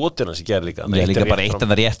 Sáðu skotina sem gerði líka. Ég líka bara eitt að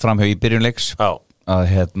það rétt framhjá í byrjunleiks, að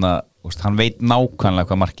hann veit nákvæmlega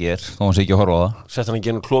hvað markið er, þó hann sé ekki að horfa á það. Sett hann í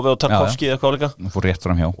genum Klofi og Tarkovski eða hvað líka. Hann fór rétt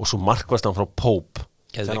framhjá. Og svo markvast hann frá Pope.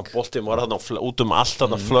 Þegar boltinn var þarna út allt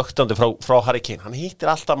þarna flöktandi frá Harry Kane. Hann hittir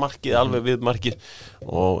alltaf markið, alveg við markið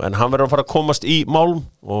en hann verður að fara að komast í málum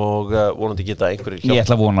og vonandi geta einhverjir hjálp. Ég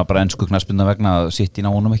ætla að vona bara ensku knattspyrna vegna að City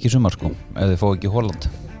ná honum ekki í sumar sko, ef þið fá ekki Holland.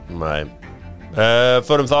 Nei.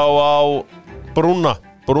 Förum þá á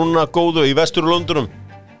Brúna góðu í Vesturlöndunum.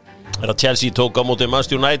 Chelsea tók á móti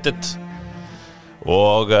Manchester United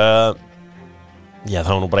og það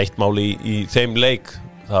var nú bara eitt mál í þeim leik.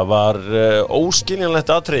 Það var óskiljanlegt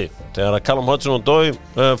atriði þegar að Callum Hudson-Odoi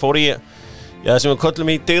fór í sem við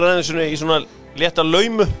köllum í digraðinsunni í svona létta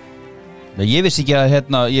laumu. Ég vissi ekki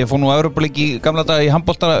að ég fór nú að Evrópuleik í gamla daga í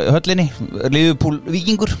handboltahöllinni, Liverpool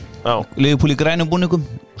Víkingur, Liverpool í grænum búningum,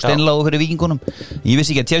 steinlágu fyrir Víkingunum. Ég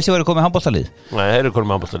vissi ekki að Chelsea væri komið handboltalið. Nei, þeir eru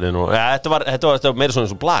komið handboltalið nú. Þetta var meira svona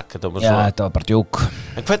eins og blak. Þetta var bara djók.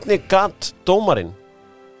 En hvernig gat dómarinn,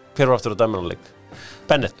 hver var aftur á dæminanleik?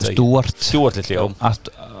 Bennett, Stuart litli, já.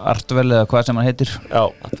 Artvel eða hvað sem hann heitir. Já,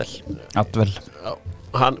 Artvel.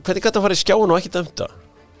 Hvernig gæti að fara í skjáin og ekki dæmta?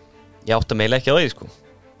 Ég átti að meila ekki á því, sko.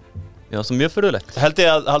 Ég átti mjög furðulegt.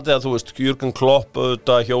 Haldið að þú veist, Jürgen Klopp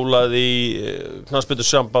auðvitað hjólaði í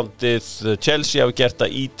knattspyrnusambandið, Chelsea hafi gert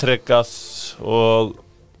það ítrekkað og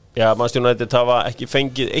Manchester United hafa ekki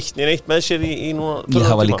fengið eitt með sér í núna. Ég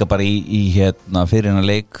hafa líka bara í fyrir hennar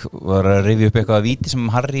leik var að rifja upp eitthvað að víti sem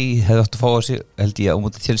Harry hefði átt að fá á sig, held ég, á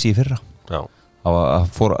móti Chelsea í fyrra. Já. Það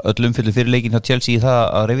fór öll umfyllu fyrir leikin hjá Chelsea í það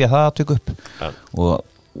að rifja það að tökja upp. Ja. Og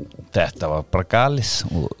þetta var bara galið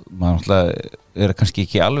og maður náttúrulega er kannski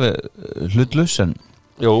ekki alveg hlutlaus en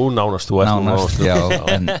Jú, nánast, þú ert nánast. Já,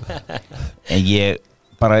 en ég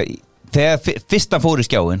bara þegar fyrst hann fór í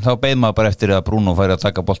skjáin þá beið maður bara eftir að Bruno færi að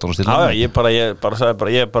taka boltan og stilla. Já, ég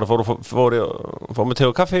bara fór með te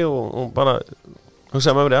og kaffi og bara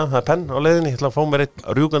hugsaði með mér, það er penn á leiðinni, ég ætla að fá mér eitt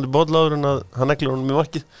rjúkandi bollaður en að hann neglir honum í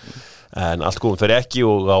markið. En allt góðum fyrir ekki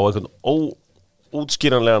og á einhvern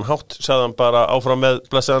óútskýranlegan hátt sagði hann bara áfram með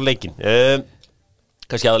blessaðan leikinn.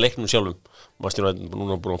 Kannski aða leiknum sjálfum. Manchester United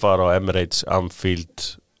núna búin að fara á Emirates,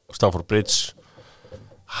 Anfield, Stamford Bridge.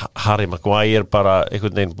 Harry Maguire bara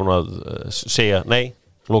einhvern veginn búin að segja nei,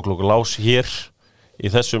 lók lás hér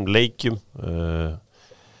í þessum leikjum.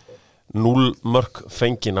 0 mörk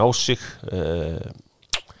fengin á sig.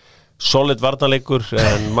 Solid varnarleikur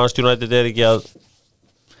en Manchester United er ekki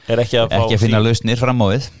að finna lausnir fram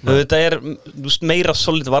á við. Þetta er meira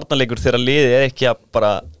solid varnarleikur þegar liðið er ekki að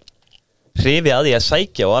bara hrifi að því að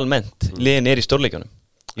sækja og almennt liðin er í stórleikjunum.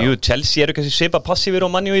 Jú, Chelsea eru kannski svipa passífur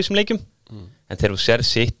og manni í þessum leikjum en þegar þú sér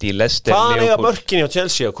sitt í Leicester Hvað er mörkin hjá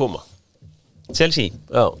Chelsea að koma? Chelsea?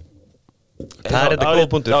 Já. Það er þetta góð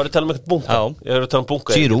punktur. Já, það er að tala um eitthvað bunka. Ég er að tala um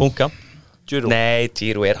bunka. Giroud. Nei,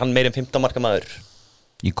 Giroud er hann meir en 15 marka maður.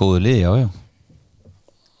 Í góðu liði, já.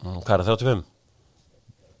 Hvað er það 35?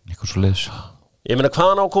 Eitthvað svo leiðis. Ég meina,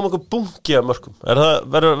 hvaðan á að koma einhver bunki af mörkum?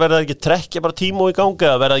 Verður það ekki trekkja bara tíma og í gangi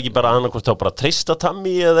eða verður það ekki bara annarkvort þá bara treysta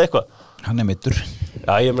Tammy eða eitthvað? Hann er meiddur.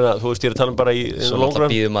 Já, ég meina, þú veist, ég er að tala um bara í svo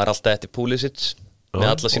náttúrulega býður maður alltaf eftir Pulisic með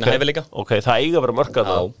alla sína hæfileika. Ok, það eiga að vera mörk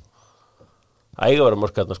þarna. Það eiga að vera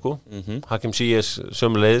mörk þarna, sko. Hakim Ziyech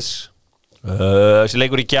sömuleiðis. Þessi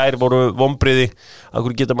leikur í gær voru vonbrigði.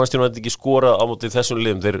 Akkur geta Manchester United ekki skorað á móti þessum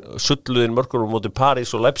liðum. Þeir sulluðin mörkur á móti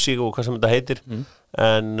Paris og Leipzig og hvað sem þetta heitir.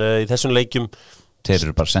 En í þessum leikjum þeir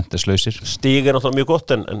eru bara sendislausir. Stig er náttúrulega mjög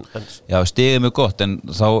gott en Já, stig er mjög gott en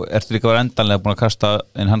þá ertu líka verið endanlega búin að kasta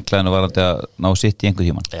inn handklæðinu varandi að ná City einhver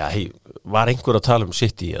tíman. Já, var einhver að tala um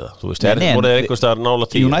City eða? Þú veist, voru þeir einhvers staðar nála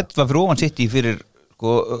 10? United var fyrir ofan City fyrir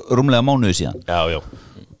rúmlega mánuði síðan.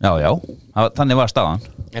 Já, þannig var staðan.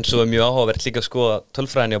 En svo er mjög áhugavert líka að skoða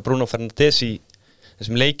tölfræðinni á Bruno Fernandes í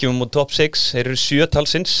þessum leikjum og top 6. Þeir eru 7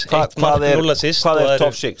 talsins. Hvað er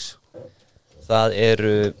top 6? Það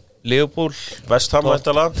eru Liverpool West Ham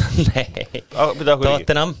væntanlega. Nei,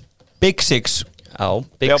 Tottenham Big Six. Já,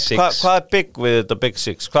 Big Six. Hvað big við þetta Big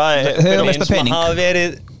Six? Hvað Hefur mesta pening. Hafa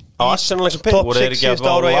verið á Arsenal ekki pening? Top 6 síðustu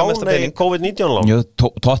ára og eiga mesta pening. COVID-19 lán? Jú,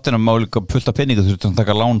 Tottenham má líka fullt af peningu þú þurftum að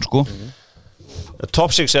taka lán sko.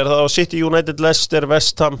 Top 6 það á City, United, Leicester,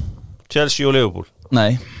 West Ham, Chelsea og Liverpool?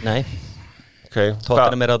 Nei. Okay.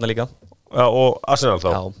 Tottenham þarna líka. Já, og Arsenal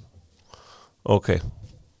þá? Já. Ok.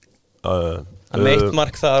 Hann með 1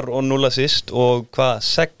 mark þar og 0 assist og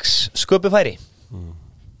 6 sköpufæri.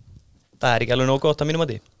 Það ekki alveg nógu gott að mínum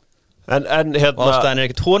að því. En hérna... Og ástæðan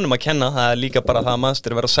ekkert honum að kenna, það líka bara það að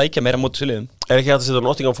Manchester verið að sækja meira móti sig liðum. Ekki hægt að setja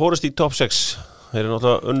Nottingham Forest í top 6? Þeir eru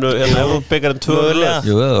náttúrulega unnu hérna Evrópubeikarinn 2 röð.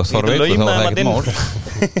 Jú, það þarf veikur þá það ekkert mál.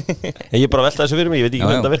 Ég er bara að velta þessu fyrir mig, ég veit ekki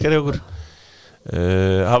hvernig það virkar hjá okkur.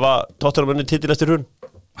 Hafa Tottenham unni titil eftir hrun?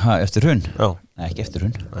 Eftir hrun? Já. Nei, ekki eftir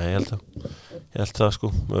hrun. Nei, ég held það sko.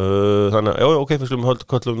 Þannig að, ok, við skulum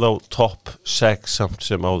köllum þá top 6 samt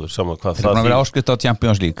sem áður, saman hvað það er. Það er áskrift á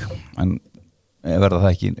Champions League, en verða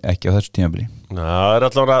það ekki á þessu tímabili. Það er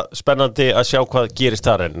allavega spennandi að sjá hvað gerist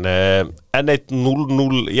þar, en N1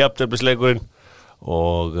 0-0 jafnteflisleikurinn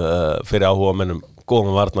og fyrir áhuga mennum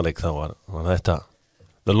góðum varnarleik þá var þetta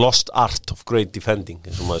the lost art of great defending,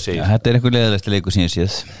 eins og maður segir. Þetta er eitthvað leiðilegsta leikur síðan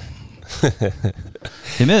séð.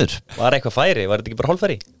 Þið miður. Var eitthvað færi, var þetta ekki bara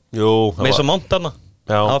hálfæri? Jú, með svo mánt þarna.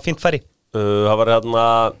 Það var fínt færi. Það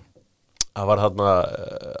var hérna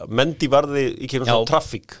Mendy varði í kynum svona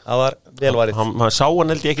trafík. Það var velvarið. Hann sá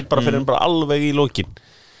hann held ég ekkert bara fyrir hann bara alveg í lokin.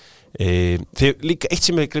 Þegar líka eitt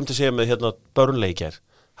sem ég glemt að segja með hérna börnleikjar,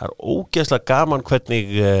 það er ógeðslega gaman hvernig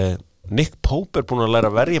Nick Pope er búin að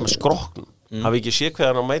læra að verja með skrokknum. Hafi ekki séð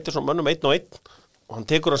hvað hann mætir svona mönnum 1 og 1 og hann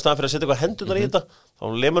tekur hann stað fyrir að setja eitthvað hendunar í þetta, þá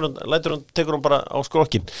tekur hann bara á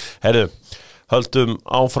skrokkin. Herru, höldum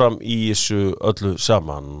áfram í þessu öllu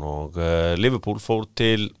saman og Liverpool fór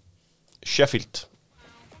til Sheffield.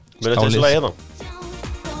 Mér þetta þessu lagi hérna.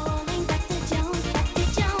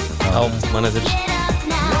 Já, mann eftir.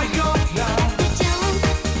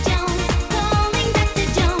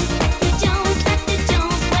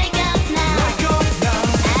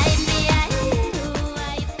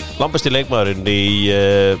 Langbesti leikmaðurinn í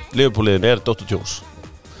Liverpool-liðinu er Dr. Jones.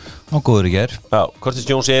 Og góður í gær. Já, Curtis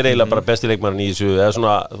Jones er eiginlega bara besti leikmaðurinn í þessu, eða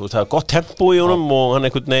svona, þú veist, það er gott tempo í honum og hann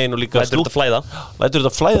einhvern veginn og líka Lætur þetta flæða. Lætur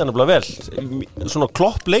þetta flæða nefnilega vel. Svona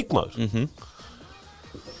klopp leikmaður.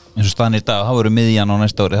 Eins og staðan í dag, þá voru miðjan á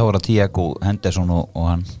næsta ári, þá voru Thiago Henderson og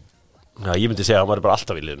hann. Já, ég myndi segja að hann var bara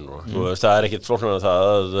alltaf í liðinu núna. Þú veist, það er ekkert flóknar en það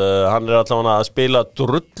að hann er allavega að spila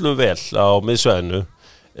drullu vel á miðsvæðinu.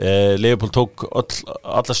 Liverpool tók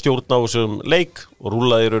alla stjórn á þessum leik og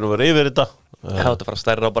rúlaði í raun og veru yfir þetta. Já, þetta fara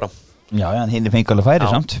stærra á bara. Já, hinn er fengi alveg færi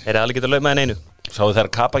samt. Er það alveg getað laug með en einu? Sáðu þegar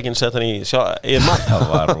Kabakinn sett hann í eigin mann. Það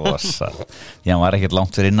var rosa. Já, hann var ekkert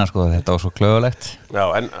langt fyrir innan sko, þetta var svo klögulegt. Já,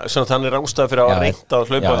 en svona þannig rángstæð fyrir að reynda að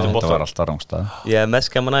hlaupa eftir boltan. Já, þetta var alltaf rángstæð. Ég er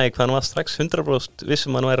mest gaman að hvað hann var strax 100%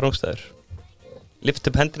 vissum hann væri rángstæður.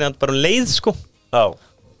 Lift upp hendinni hann bara leið sko. Já.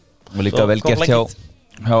 Og líka vel gert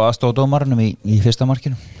hjá aðstofdómarnum í fyrsta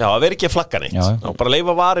markinu. Já, það veri ekki að flagga neitt. Já, bara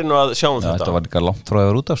leifa varinu að sjá þetta. Þetta var líka langt frá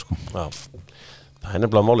þér út af sko. Já. Það er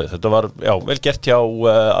nefnilega málið. Þetta var, já, vel gert hjá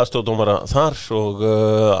aðstofdómara þar og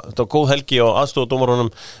þetta var góð helgi á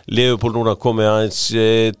aðstofdómarunum. Liverpool núna komið aðeins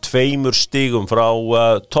 2 stigum frá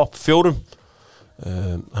topp 4.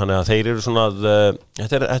 Þannig að þeir eru svona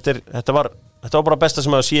þetta var bara besta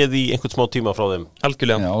sem að séð í einhvern smá tíma frá þeim.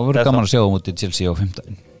 Algjörlega. Já, og verið gaman að sjá mútið Chelsea á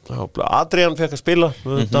 15. Adrian fekk að spila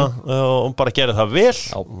og bara gerði það vel.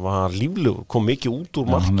 Var líflegur, kom mikið út úr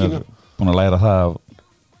markinu. Hann er búin að læra það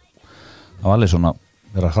af alveg svona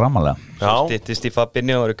vera hramalega. Stittist í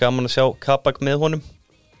Fabinho og verið gaman að sjá Kabak með honum.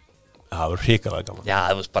 Það var hrikalega gaman. Já,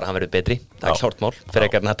 það var bara hann verið betri. Það er klárt mál.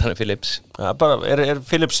 Frekar Nathan Phillips. Já, bara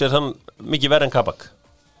Phillips er hann mikið verið en Kabak?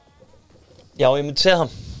 Já, ég myndi segja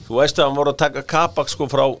hann. Þú veist að hann voru að taka Kabak sko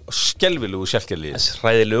frá skelvilegu sjálfgerliði. Þess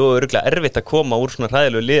hræðilegu og örgulega erfitt að koma úr svona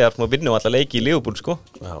hræðilegu liðar sem að vinna á alla leiki í Liverpool sko.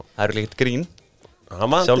 Já. Það eru líkt grín. Hann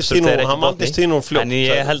vandist því nú fljótt. En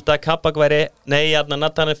ég held að Kabak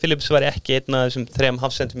Nathan Phillips væri ekki einn af þessum 3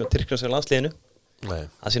 hafsendum á tyrknarska landsliðinu. Nei.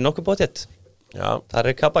 Það sé nokkuð bóttið. Já.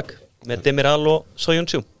 Það Kabak með Demiral og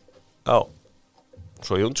Soyuncu. Já.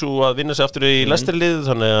 Soyuncu að vinna sig aftur í Leicester-liðið,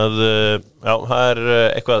 þannig að já, það er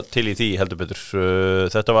eitthvað til í því heldur betur.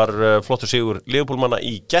 Þetta var flottur sigur Liverpool-manna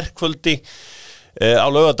í gærkvöldi. Á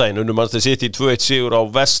laugardaginn unnum Manchester City 2-1 sigur á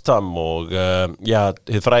West Ham og já,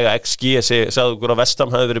 hið fræga XG sagði okkur að West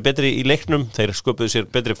Ham hefði verið betri í leiknum. Þeir sköpuðu sér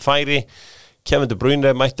betri færi. Kevin De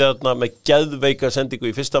Bruyne mætti þarna með geðveika sendingu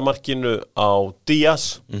í fyrsta markinu á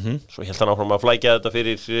Díaz. Svo hélt hann áfram að flækja þetta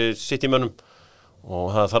fyrir City-mönnum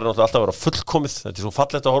og það þarf náttúrulega alltaf að vera fullkomið, þetta svo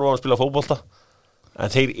fallegt að horfa á hann spila fótbolta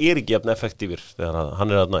en þeir ekki jafn effektífir þegar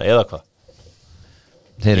hann þarna eða hvað.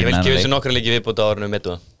 Ég vil gefa þessu nokkra leiki viðbúta á árinu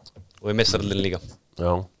metu og við missarallin líka.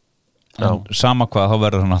 Já. Sama hvað, þá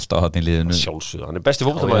verður hann alltaf hann í liðinu. Sjálfsögðu, hann besti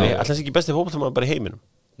fótboltamaður, alltaf ekki besti fótboltamaður bara í heiminum.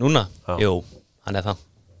 Núna? Jú, hann það.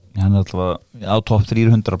 Hann alltaf á topp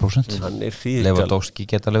 300%. Hann ríkal. Lewandowski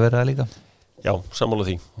geta alveg verið það líka. Já, sammála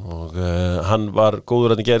því og hann var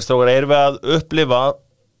góður að gera strákar. Erum við að upplifa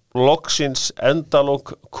loksins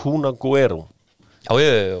endalok Kun Aguero?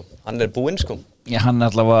 Já, hann búinn sko. Já, hann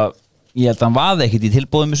alltaf ég held að hann vaði ekkit í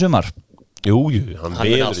tilbúðum í sumar. Jú, hann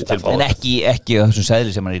veður í tilbúðum. En ekki á þessum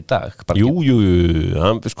seðli sem hann í dag. Jú,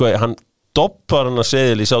 hann doppar hann að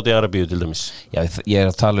seðil í Sádi-Arabíu til dæmis. Já,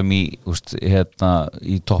 ég að tala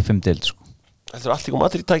í topp 5 deild sko. Þetta allt ykkur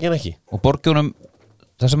Madrid tækjan ekki. Og borgjunum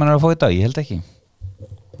það sem hann að fá í dag, ég held ekki.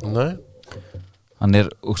 Nei. Hann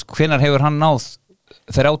hvenær hefur hann náð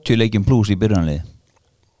 30 leikjum pluss í byrjunarliði?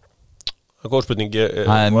 Það góð spurning.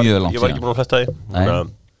 Það mjög langt. Ég var ekki búin að fletta því.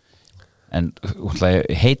 En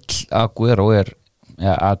heill Aguero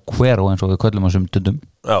Aguero eins og við köllum hann sem tundum.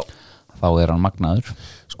 Já. Þá hann magnaður.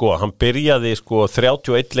 Sko, hann byrjaði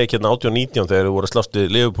 31 leik hérna 18-19 þegar við voru að slást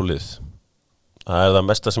við Liverpoolið. Það það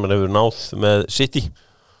mesta sem hann hefur náð með City.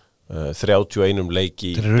 31 leik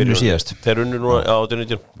í byrjun síðast. Þeir unnu nú á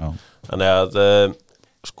 18-19. Þannig að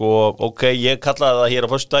ég kallaði það hér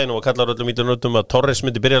á föstudaginn og kallaði öllum ítunum að Torres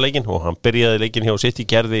myndi byrja leikinn og hann byrjaði leikinn hjá City,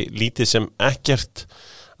 gerði lítið sem ekkert.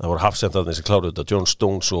 Það voru hafsendarnir sem kláruðu þetta, John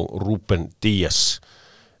Stones og Ruben Díaz.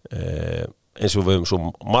 Eins og við höfum svo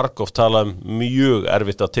margóft talað mjög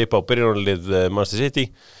erfitt að tippa á byrjunarlið Manchester City.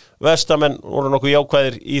 Vestamenn voru nokkuð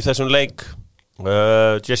jákvæðir í þessum leik.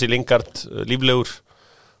 Jesse Lingard líflegur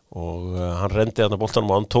og hann rendi þarna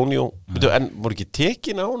boltanum á Antonio. En voru ekki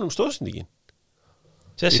tekin á honum stóðsendingin?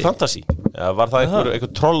 Í fantasy? Var það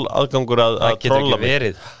einhver troll aðgangur að trolla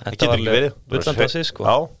mig? Það getur ekki verið. Bullandi að sig sko.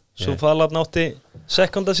 Já. Svo Fallat nátti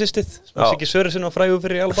second assistið. Siggi Sverrisson var frægur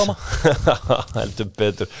fyrir Alabama. Heldur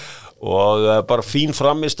betur. Og bara fín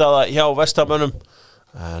frammistaða hjá vestamönnum.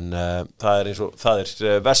 En það eins og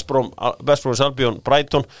West Bromwich Albion,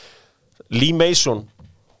 Brighton. Lee Mason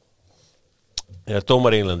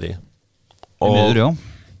dómari í Englandi og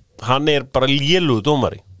hann bara lélugur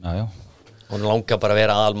dómari. Já. Hún langar bara að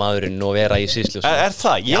vera aðalmaðurinn og vera í sýslu.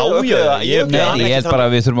 Það? Ég held bara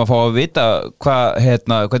að við þurfum að fá að vita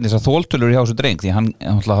hvernig þessar þóltölur hjá þessu dreng því hann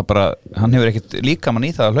hefur ekkert líkamann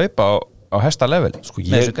í það að hlaupa á hesta level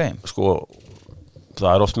með þessu gæm.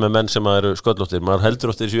 Það oft með menn sem eru sköllóttir, maður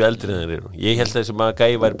heldur oft þessu eldri en þeir eru. Ég held þessi maður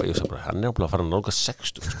gæi væri bara, hann ábúinlega að fara að náka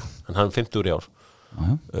 60 en hann 50 í ár.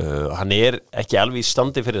 Hann ekki alveg í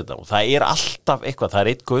standi fyrir þetta og það alltaf eitthvað,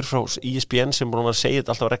 það einn gaur frá ESPN sem búin að segja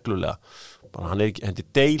þetta alltaf reglulega. Bara hann hendi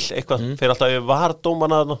deil eitthvað fyrir alltaf við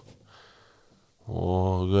vardómana þarna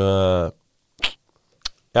og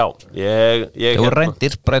ég voru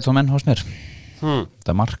rændir Brighton menn hos mér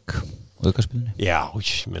það mark aukaspilinu. Já,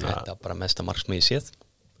 ég meina þetta bara mesta mark sem ég séð.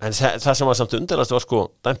 En það sem var samt undirlegast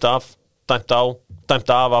var dæmt af, dæmt á, dæmt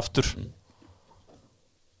af aftur.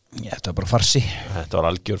 Já, þetta var bara farsi. Þetta var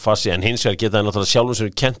algjör farsi en hins vegar geta það náttúrulega sjálfum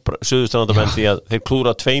sem kent suðurstrandamenn því að þeir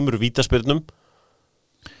klúra 2 vítaspyrnum.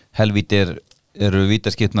 Helvíti eru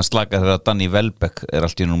vítaskiptuna slaka þegar Danny Welbeck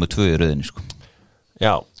allt í númer 2 í röðinni sko.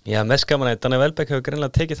 Já, mest gaman að Danny Welbeck hefur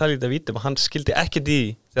greinilega tekið það lítið að vítum og hann skildi ekkert í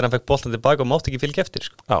þegar hann fekk boltan tilbaka og mátti ekki fylgja eftir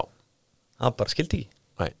sko. Já. Hann bara skildi ekki.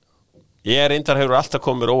 Nei. Ég reyndar hefur alltaf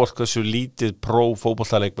komið óvart hversu lítið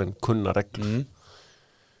fótboltaleikmenn kunna reglur.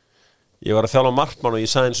 Ég var að þjálfa markmann og ég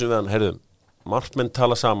sagði eins og við hann, heyrðu, markmenn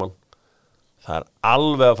tala saman. Það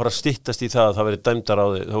alveg að fara að styttast í það að það verið dæmdar á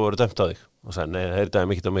þig, það verið dæmt á þig. Og sagði, nei, það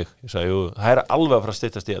dæmi ekkert á mig. Ég sagði, jú, það alveg að fara að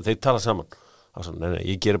styttast í það, þeir tala saman. Það sagði, nei,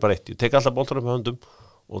 ég gerir bara eitt. Ég tek alltaf boltanum með höndum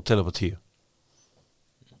og tel upp á 10.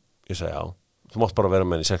 Ég sagði, já, þú mátt bara vera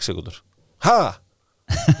með henni í 6 sekúndur. Ha?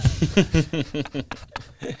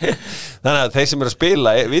 Þannig að þeir sem eru að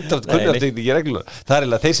spila vitar að kunna ekki reglur. Það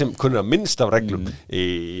eiginlega þeir sem kunna minnst af reglum í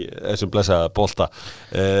þessum blessaða bolta.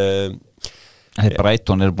 Þeir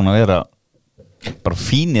Brighton eru búin að vera bara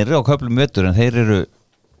fínir á köflum vetur en þeir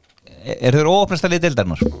eru óopnast að liða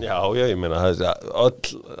deildarinnar. Já, ég meina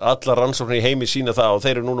allar rannsóknir í heimi sína það og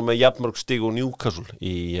þeir eru núna með jafnmörg stig og Newcastle í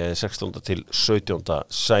 16. til 17.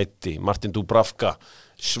 sæti. Martin Dubravka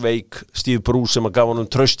sveik Steve Bruce sem að gaf honum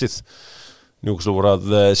traustið. Newcastle voru að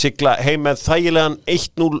sigla heim með þægilegan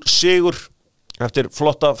 1-0 sigur eftir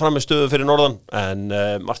flotta framistöðu fyrir norðan en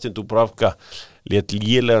Martin Dubravka lét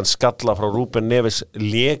lélegan skalla frá Ruben Neves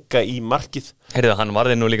leka í markið. Heyrðu, hann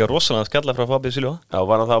varði nú líka rosalega skalla frá Fabio Silva. Já,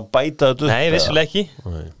 var hann það að bæta þetta upp? Nei, vissulega ekki.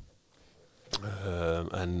 Nei.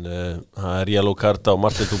 en það yellow card á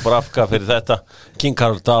Martin Dubravka fyrir þetta. King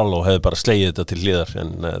Cardalo hefði bara slegið þetta til hliðar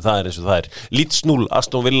en það eins og það Leeds 0,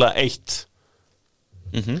 Aston Villa 1.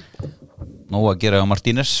 Nú að gera á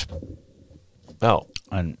Martínez. Já.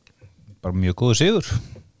 En bara mjög góður sigur.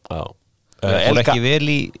 Já. Fór ekki vel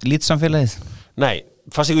í Leeds-samfélagið? Nei,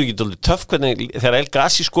 fannst ykkur ekki dálítið töff hvernig þegar El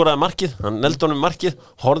Gassi skoraði markið, hann neldi honum markið,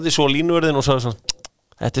 horfði svo á línuverðin og sagði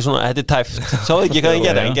svona, þetta er tæft, sáðu ekki hvað hann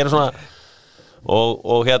gerði, hann gerði svona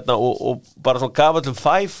og bara svona gaf öllum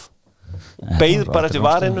 5, beið bara eftir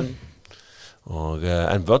varinu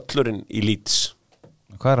en völlurinn í Leeds.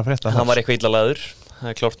 Hvað að frétta? Hann var eitthvað illa laður,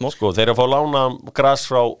 það klárt mál. Sko, þeir eru að fá lána gras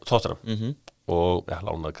frá Tottenham og,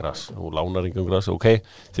 lána gras, og lánar engum gras, ok,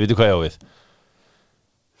 þið veitum hvað ég á við.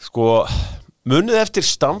 Sko, munið eftir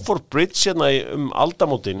Stamford Bridge hérna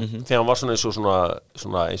aldamótin þegar hann var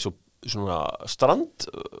svona eins og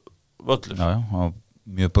strandvöllur. Já,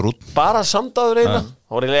 mjög brúnn. Bara sandaður eiginlega.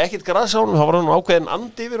 Það var eiginlega ekkert gras á honum, það var hann ákveðin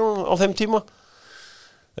andi yfir honum á þeim tíma.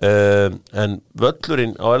 En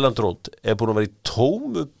völlurinn á Elland Road búin að vera í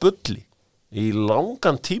tómu bulli í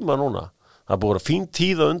langan tíma núna. Það búið að vera fín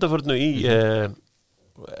tíð á undanförnu í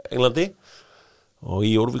Englandi og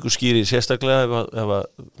í Órvíkurskýri sérstaklega ef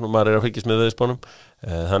maður að fylgjast með veðurspánum.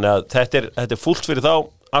 Þannig að þetta er fullt fyrir þá.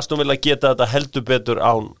 Aston Villa geta þetta heldur betur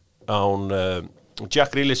án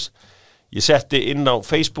Jack Grealish. Ég setti inn á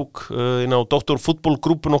Facebook, inn á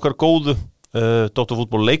Dr.Fútbol-grúpun okkar góðu,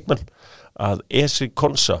 Dr.Fútbol leikmenn, að Esi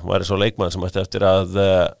Konsa var svo leikmann sem ætti eftir að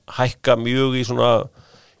hækka mjög í svona,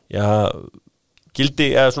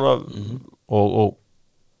 gildi eða svona, og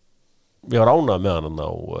ég var ánægð með hann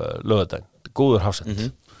á laugardaginn. Góður hafsend.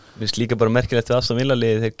 Mér finnst líka bara merkilegt við Aston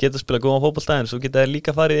Villa-liðið, þeir geta að spila góðan fótbolta en svo geta þeir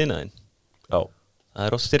líka farið inn að þeim. Já. Það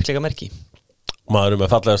er rosa styrkleika merki. Maður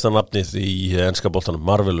með fallegasta nafnið í enska boltanum,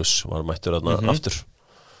 Marvelous, var mættur þarna aftur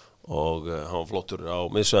og hann var flottur á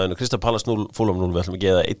miðsvæðinu. Crystal Palace 0, Fulham 0, við ætlum að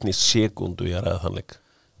geða 1 sekúndu í að ræða þann leik.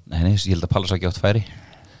 Nei, ég held að Palace átti færi.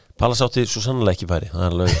 Palace átti svo sannlega ekki færi, það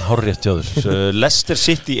alveg hárrétt hjá þér. Leicester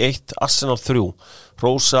City 1, Arsenal 3,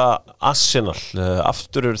 Rosa Arsenal,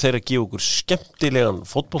 aftur eru þeir að gefa okkur skemmtilegan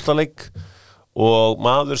fótboltaleik og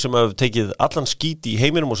maður sem hefur tekið allan skíti í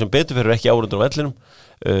heiminum og sem betur fyrir ekki árundur á vellinum,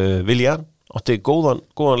 Willian, átti góðan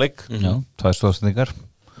leik. Já, 2 stóðsendingar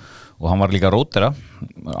og hann var líka rótera,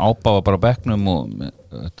 ábáða bara bekknum og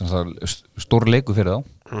stór leiku fyrir þá.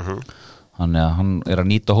 Þannig að hann er að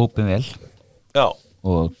nýta hópin vel. Já.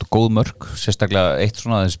 Og góð mörk, sérstaklega eitt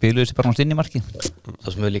svona að spiluðu sér bara nátt inn í marki. Það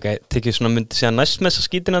sem við líka tekið svona myndi segja næst með þessa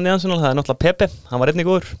skítina í Arsenal, það er náttúrulega Pepe, hann var einnig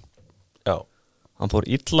góður. Já. Hann fór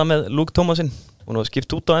illa með Luke Thomasin og hann var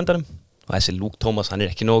skipt út á endanum og þessi Luke Thomas, hann er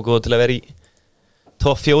ekki nógu góð til að vera í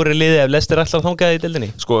topp 4 liði ef Leicester ætlar þangað í deildinni.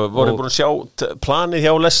 Sko, voru búin að sjá planið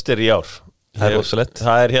hjá Leicester í ár. Það er rosalegt.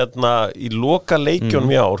 Það er hérna í loka leikjunum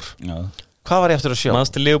í ár. Já. Hvað var ég eftir að sjá?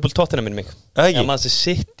 Manstu Liverpool Tottenham minni mig. Já, manstu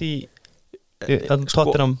City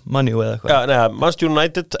Tottenham Man U eða eitthvað. Já, neða, Manchester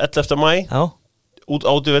United 11. mæ. Já.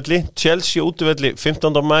 Útivelli, Chelsea útivelli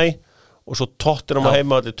 15. mæ og svo Tottenham að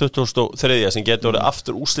heima allir 23. sem getur orðið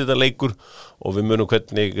aftur úrslitaleikur og við munum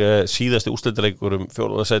hvernig síðasti úrslitaleikur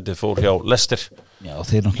 4. sæti fór hjá Leicester. Já, og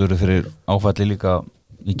þeir náttúrulega fyrir áfalli líka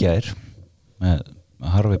í gær með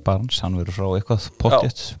Harvey Barnes, hann verður frá eitthvað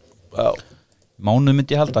pottjett. Já. Mánuð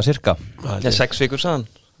myndi ég halda, cirka. Það er 6 vikur sann.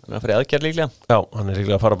 Hann er að fara í aðgerð líklega. Já, hann er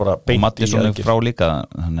líklega að fara bara beint í aðgerð. Og Mattisson er frá líka,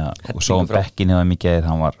 og svo bekkin eða mikið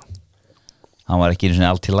hann var ekki einu sinni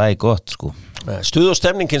allt til lagi gott, sko. Stuð og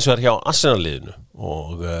stemning hins vegar hjá Arsenal-liðinu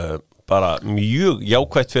og bara mjög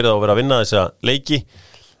jákvætt fyrir það að vera að vinna þessa leiki.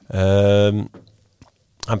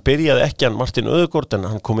 Hann byrjaði ekki hann Martin Ødegaard en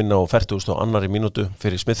hann kom inn á 42. mínútu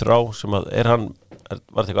fyrir Smith Rowe sem að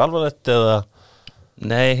var þetta eitthvað alvarlegt eða?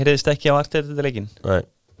 Nei, heyrðist ekki á Arteta þetta leikinn. Nei,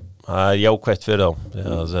 það er jákvætt fyrir þá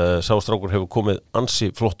þegar sástrákur hefur komið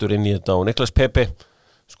ansi flottur inn í þetta og Niklas Pepe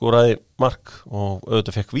skoraði mark og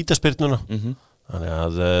auðvitað fekk vítaspyrnuna. Þannig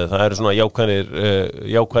að það eru svona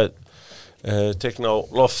jákvæð tekna á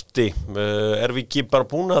lofti. Erum við ekki bara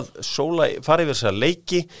búin að fara yfir þessa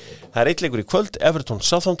leiki? Það er 1 leikur í kvöld, Everton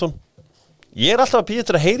Southampton. Ég er alltaf að bíða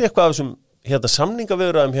til að heyra eitthvað af þessum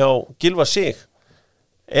samningaviðræðum hjá Gylfa Sig.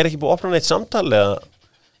 Er ekki búið að opna neitt samtal eða?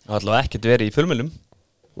 Það var allavega ekkert verið í fjölmiðlum.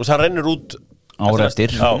 Og það rennur út ára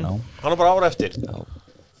eftir. Já, hann er bara ára eftir. Já.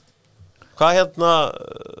 Hvað Það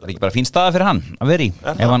er ekki bara fín staða fyrir hann að vera í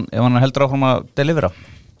ef hann heldur áfram að delivera.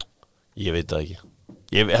 Ég veit það ekki.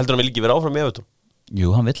 Ég heldur hann vil ekki vera áfram með þetta. Jú,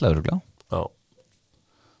 hann vill að vera glá. Já.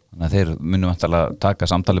 Þannig að þeir munum að taka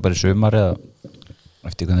samtali bara í sumar eða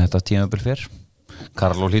eftir hvernig þetta tímabil fer.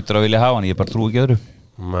 Karlo hlýtur að vilja hafa hann, ég bara trú ekki öðru.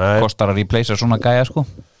 Kostar að replacea svona gæja, sko.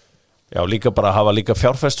 Já, líka bara hafa líka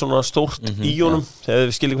fjárfest svona stórt í honum, þegar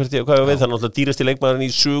við skiljum hvað ég við, það náttúrulega dýrasti leikmaðurinn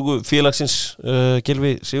í sögu félagsins,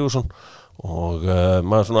 Gylfi Sigurðsson og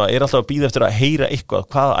maður svona alltaf að bíða eftir að heyra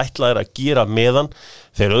eitthvað, hvað ætlað að gera með hann,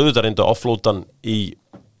 þeir auðvitað reyndu að offlóta hann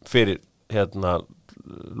fyrir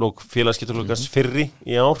lók félagsskiptaglugans fyrri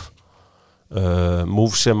í ár,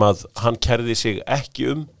 múf sem að hann kærði sig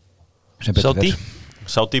ekki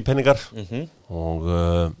Saudi penningar og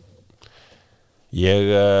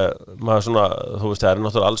maður svona, þú veist, það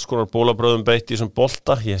náttúrulega alls konar bólabröðum breytt í þessum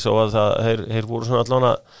bolta, ég sá að þeir voru svona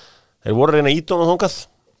allavega, þeir voru að reyna ídón og þongað,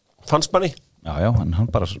 fannst manni. Já, en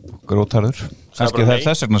hann bara grótarður, kannski það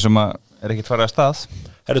þess vegna sem að ekkert farið að stað.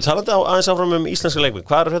 Herru, talandi aðeins áfram íslenska leikmenn,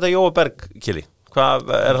 hvað þetta Jóa Berg, Kili?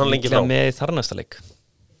 Hvað hann lengi frá? Með þarnæsta leik.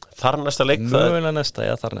 Þarnæsta leik? Mögulega næsta,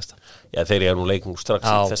 já, þarnæsta. Já, þeir eru nú leikum strax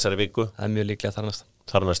í þessari viku. Það mjög líklega þarnæsta.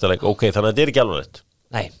 Þarnæsta leik, ok, þannig að þetta ekki alveg rétt.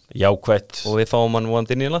 Nei. Jákvætt. Og við fáum hann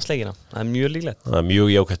vonandi inn í landsleikina. Það er mjög líklegt. Það er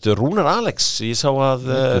mjög jákvætt. Rúnar Alex, ég sá að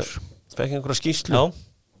fekk einhverja skýrslu. Já,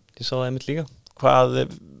 ég sá það einmitt líka.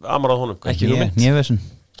 Hvað amar á honum? Ekki hugmynd. Nýjavesin.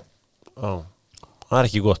 Já, það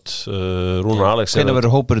er ekki gott. Rúnar Alex. Hvernig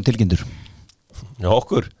verður hópurinn tilkynntur? Já,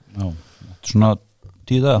 okkur. Já, svona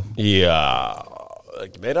 10 daga. Já,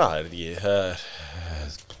 ekki meira.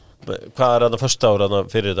 Hvað er þarna fyrsta ára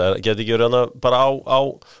fyrir þetta? Geti ekki verið bara á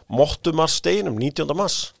Mottumarssteginum, 19.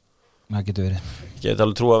 mars? Það getur verið. Geti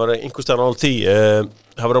alveg trú að vera einhverstaðan á því.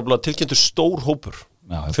 Það var alveg tilkynntur stór hópur,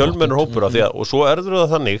 fjölmennur hópur af því að, og svo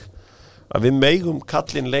það þannig að við megum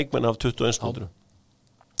kallinn leikmenn af 21 mótur.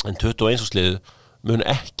 En 21 sliðu mun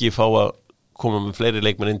ekki fá að koma með fleiri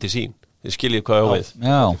leikmenn inn til sín. Þið skiljið hvað ég á við.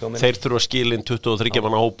 Þeir þurfa að skilja inn 23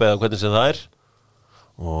 manna hópi eða hvernig sem það er.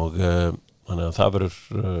 Og þannig að það verður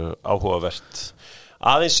áhugavert.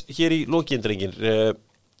 Aðeins hér í lokin, drengir,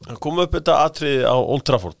 kom upp þetta atriði á Old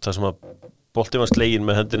Trafford, þar sem að boltinn var sleginn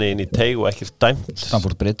með hendinni inn í teig og ekkert dæmt.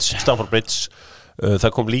 Stamford Bridge.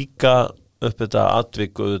 Það kom líka upp þetta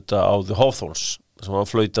atvik á The Hawthorns, sem var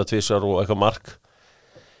flauta tvisvar og eitthvað mark.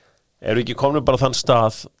 Eru ekki komnir bara þann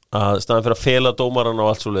stað að staðan fyrir að fela dómaran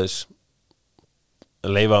og allt svo leiðis,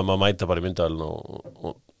 leyfa að mæta bara í myndalinn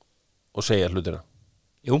og segja hlutina?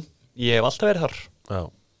 Jú. Ég hef alltaf verið þar. Já.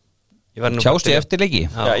 Sjást í eftirleiki?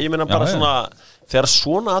 Já, ég meina bara svona, þegar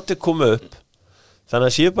svona atvik komu upp, þannig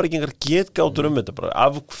að séu bara ekki einhver getgátur þetta, bara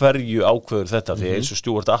af hverju ákveður þetta, því eins og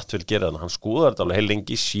Stuart Atwell gera þannig, hann skoðar þetta alveg heil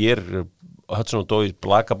lengi, sér Hudson Odoi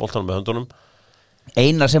blaka boltanum með höndunum.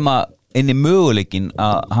 Eina sem að inn í möguleikin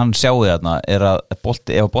að hann sjáu þarna er að ef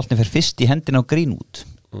boltin fer fyrst í hendina á Greenwood,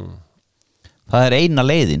 það er eina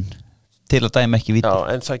leiðin til að dæma ekki víti. Já,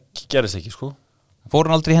 en það gerist ekki, sko. Fór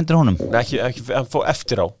hann aldrei í hendur honum? Nei, ekki, hann fór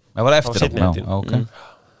eftir á. Það var eftir á, ok.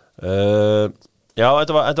 Já,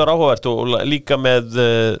 þetta var áhugavert og líka með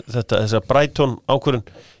þessa Brighton ákvörðun.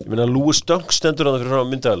 Ég meina, Lewis Dunk stendur hann fyrir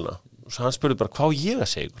myndavélina og hann spurði bara, hvað ég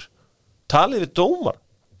að segja ykkur? Talið við dómar.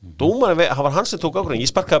 Dómar, það var hann sem tók ákvörðun,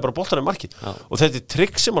 ég sparkaði bara boltan í markið. Og þetta er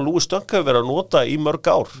trikk sem að Lewis Dunk hefur verið að nota í mörg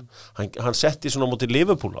ár. Hann setti svona á móti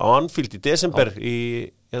Liverpool á Anfield í desember í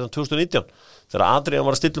 2019 þegar Adrian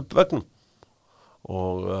var að stilla upp vegnum.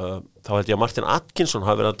 Og þá held ég að Martin Atkinson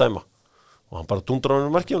hafi verið að dæma og hann bara dundra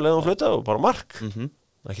hann í markið og leiði hann flauta og bara mark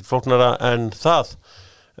ekkert flóknara en það.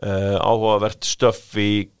 Áhugavert stöff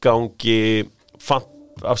í gangi.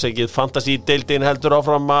 Fantasy-deildin heldur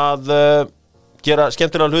áfram að gera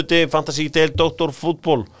skemmtilega hluti. Fantasy-deild Dr.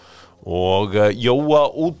 Fútbol og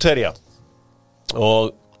Jóa útherja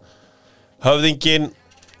og höfðingin,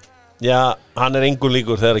 já, hann er engu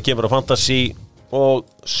líkur þegar það kemur á fantasy og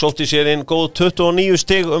sótti sér inn góð 29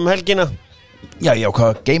 stig helgina. Já,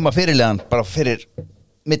 hvað geima fyrirlegan bara fyrir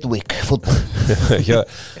midweek fútbol.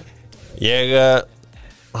 Ég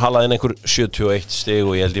halaði inn einhver 71 stig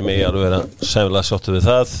og ég held ég mig alveg vera sæmilega sáttu við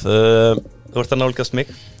það. Þú ert að nálgast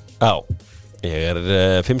mig. Já, ég er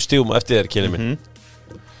 5 stigum eftir þér, kynni minn.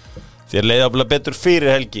 Þér leiði alveg betur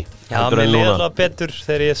fyrir helgi. Já, mér leiði alveg betur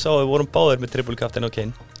þegar ég sá við vorum báðir með triple-captain og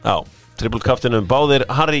Kane. Já, triple-captainum báðir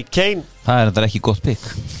Harry Kane. Það er þetta ekki gott pick.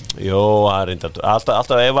 Jó, það er reyndar.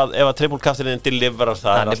 Alltaf ef að triple-captainin deliverar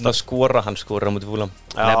það. Hann er bara að skora, hann skora á móti Fulham.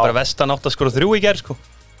 Hann er bara vestan átt að skora 3 í gær, sko.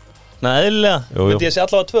 Ná, eðlilega. Myndi ég sé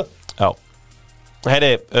allavega 2. Já.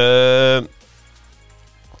 Heyri,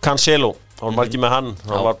 Cancelo, hann var margir með hann.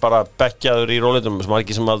 Hann var bara bekkjaður í róleitum,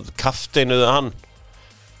 margir sem að kafteinuðu hann.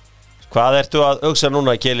 Hvað ertu að hugsa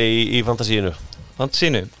núna, Keli, í fantasíinu?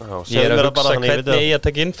 Fantasínu? Ég er að hugsa hvernig ég að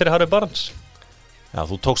taka inn fyrir Harry Barnes. Já,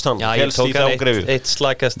 þú tókst hann. Já, ég tók hann eitt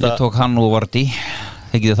slagasta. Ég tók hann og Vardy.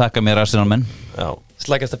 Þeir getið þakka mér Arsenal menn. Já.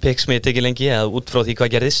 Slagasta pick sem ég tekið lengi, eða út frá því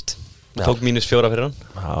hvað gerðist. Tók -4 fyrir hann.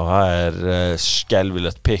 Já, það er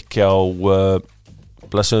skelvilegt pick hjá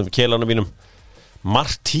blessaðum kelanum mínum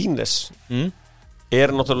Martínez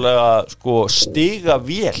náttúrulega sko stiga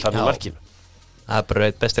vel hann í markinu. Það bara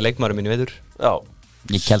eitt besti leikmaður minn í veður. Já.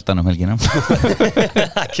 Ég kældi hann helgina.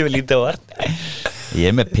 Það kemur lítið á vart.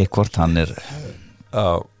 Ég með Pickford, hann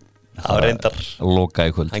reyndar loka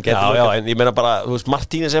í kvöld. Já, en ég meina bara, þú veist,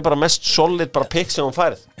 Martínez bara mest solid bara pick sem hún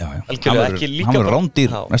færið. Já. Algjörlega Hann var rándýr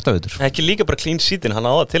næsta vetur. Ekki líka bara clean sheetin, hann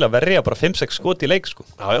áða til að verja bara 5-6 skot í leik, sko.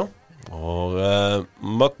 Já. Og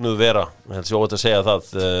mögnuð vera, ég held svo að segja það,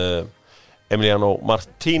 Emiliano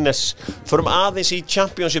Martínez. Förum aðeins í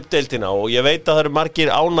Championship-deildina og ég veit að það eru margir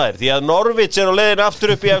ánægir því að Norwich á leiðinu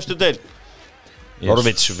aftur upp í efstu deild.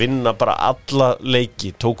 Norwich vinna bara alla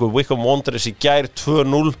leiki, tóku Wycombe Wanderers í gær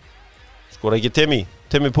 2-0. Skora ekki Temi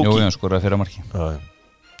Pukki. Jú, hann skoraði fyrra marki.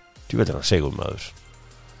 Þú veit hann segum maður.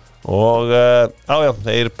 Og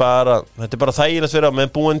þeir bara, þetta bara þægilegt fyrir að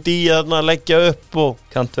með Buendí þarna að leggja upp og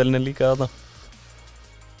Kantvelin líka þarna.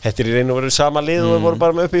 Þetta í reynu verið sama lið og við vorum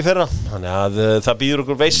bara með upp í fyrra. Þannig að það býður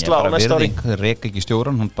okkur veisla á næsta ári. Það reka ekki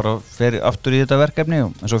stjóran, hann bara fer aftur í þetta verkefni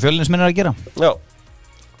eins og Fjölnismenn að gera. Já.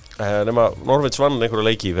 Nema Norwich vann einhverja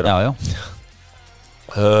leiki í fyrra.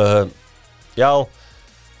 Já.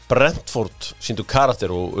 Brentford sýndu karakter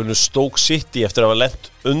og unnu Stoke City eftir að hafa lent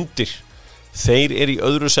undir. Þeir í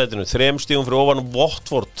öðru sætinu, 3 stigum fyrir ofan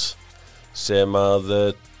Watford sem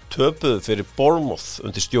að töpuðu fyrir Bournemouth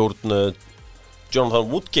undir stjórn Jonathan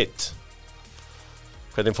Woodgate.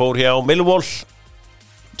 Hvernig fór hjá Millwall?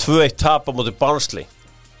 2-1 tap á móti Barnsley.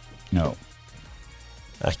 Já.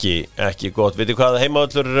 Ekki gott. Vitið hvað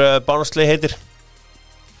heimavöllur Barnsley heitir?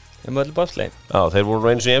 Heimavöllur Barnsley? Já, þeir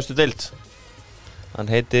voru einu sem í efstu deild.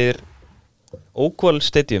 Hann heitir Oakwell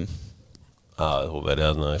Stadium. Þú verið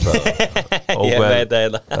þarna eitthvað Ég veit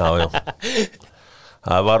að Já.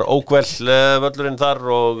 Það var Oakwell völlurinn þar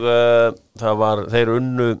og þeir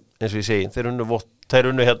unnu, eins og ég segi, þeir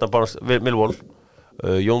unnu hérna Millwall.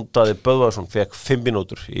 Jón Daði Böðvarsson fekk 5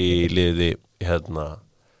 mínútur í liði hérna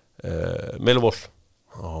Millwall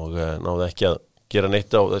og náði ekki að gera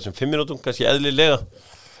neitt á þessum 5 mínútum, kannski eðlilega.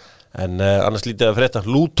 En annars lítið að frétta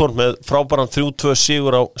Luton með frábæran 3-2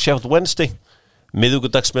 sigur á Sheffield Wednesday.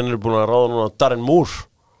 Miðvikudagsmenn eru búin að ráða núna Darren Moore.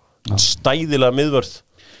 Stæðilega miðvörð.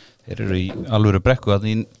 Þeir eru í alvöru brekku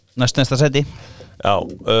í næsta seti. Já,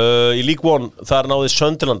 í League One þar náði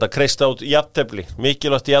Sunderland að kreista át jafntefli,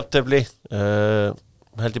 mikilvægt jafntefli.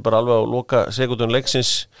 Held ég bara alveg á loka sekúndum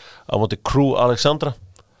leiksins á móti Crew Alexandra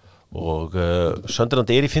og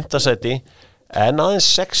Sunderland í 5. seti. En aðeins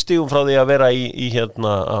 60 frá því að vera í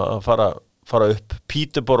hérna að fara upp.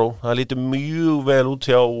 Peterborough, það lítur mjög vel út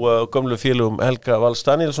hjá gömlu félugum Helga Valls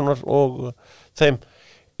Danielssonar og þeim.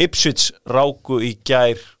 Ipswich ráku í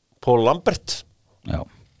gær Paul Lambert. Já.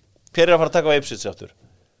 Hver að fara að taka á Ipswich aftur?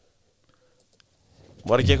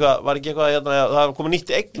 Var ekki eitthvað hérna, það komið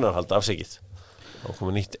nýtt eignarhald afsegið. Það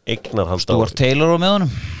komið nýtt eignarhald. Stuart Taylor og með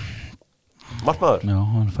honum. Markmaður? Já,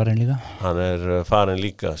 hann farin líka. Hann farin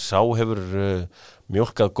líka. Sá hefur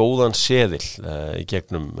mjólkað góðan seðil í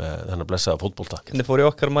gegnum þennan blessaða fótbolta. Hvernig fór í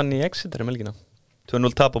okkar mann í Exeter helgina?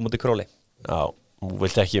 2-0 tap á móti Crawley. Já, þú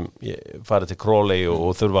vilt ekki fara til Crawley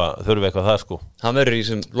og þurfa eitthvað það sko. Hann verður í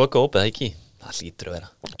sem loka opið, það ekki? Það lítur að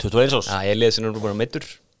vera. 21 ás? Já, ég liði sem bara meiddur.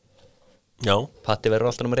 Já. Patti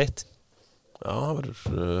verður alltaf nummer 1. Já, það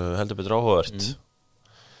verður heldur betur áhugavert.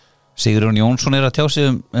 Sigurjón Jónsson að tjá sig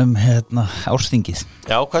um ársþingið.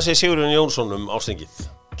 Já, hvað segir Sigurjón Jónsson um ársþingið?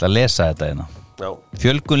 Það að lesa þetta hérna. Já.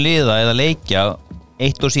 Fjölgun liða eða leikja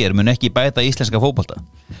eitt og sér mun ekki bæta íslenska fótbolta.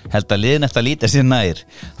 Held að liðin eftir að líta sér nær.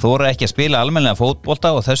 Þóra ekki að spila almennilega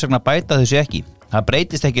fótbolta og þess vegna bæta þessu ekki. Það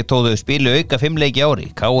breytist ekki þó þau spilu auka 5 leiki ári.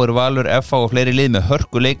 KR, Valur, FH og fleiri lið með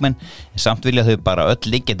hörku leikmenn. Samt vilja þau bara öll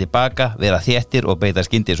liggja tilbaka, vera þéttir og beita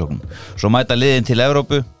skyndisóknum. Svo mæta liðin til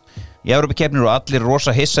Evrópu. Í Evrópukeppnir og allir rosa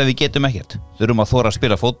hissa við getum ekkert. Þurfum að þóra að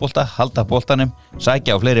spila fótbolta, halda boltanum,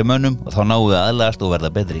 sækja á fleiri mönnum og þá náum við aðlagast og verða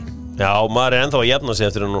betri. Já, maður ennþá að jafna sig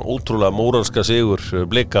eftir einu ótrúlega móralska sigur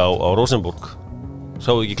blika á Rosenborg.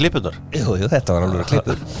 Sáu ekki klippurnar? Jú, þetta var alveg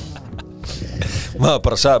klippur.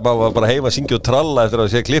 maður var bara heima að syngja og tralla eftir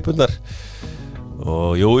að sé klippurnar.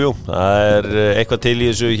 Og jú, það eitthvað til í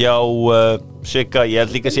þessu hjá Sigga. Ég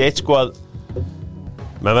held líka að sé eitt sko að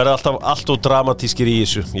menn verður alltaf dramatískir í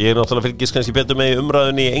þessu. Ég náttúrulega fylgist kannski betur með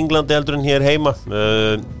umræðunni í Englandi heldur en hér heima.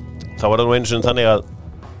 Það var það nú einu sinni þannig að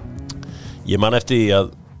ég man eftir því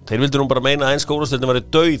að þeir vildu nú bara meina að enska úrvalsdeildin væri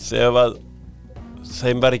dauð ef að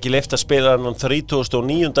þeim var ekki leyft að spila hann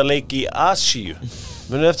 39. leik í Asíu.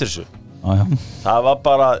 Munið eftir þessu? Já. Það var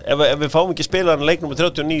bara, ef við fáum ekki spila hann leik nummer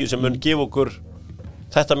 39 sem mun gefa okkur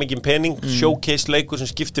þetta mikið pening, showcase leikur sem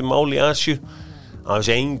skiptir máli í Asíu. Það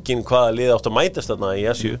sé enginn hvaða lið átt að mætast þarna í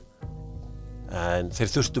Asíu. en þeir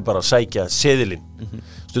þurftu bara að sækja seðilinn.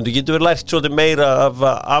 Stundum getur við lært svolítið meira af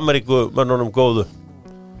Ameríkumönnunum góðu.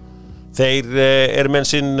 Þeir eru með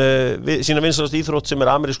sína vinsalast íþrótt sem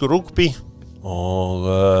amerísku rugby og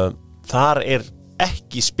þar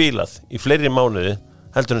ekki spilað í fleiri mánuði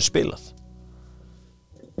heldur en spilað.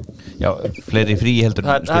 Já, fleiri frí heldur en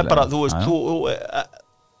spilað. Það bara, þú veist,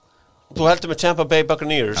 þú heldur með Tampa Bay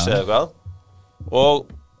Buccaneers eða eitthvað og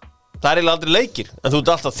það eiginlega aldrei leikir, en þú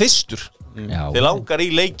ert alltaf þyrstur. Þið langar í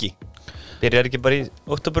leiki. Byrjar ekki bara í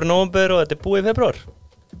október, nóvember og þetta búið í febrúar?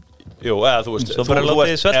 Jú, eða þú veist Svo bara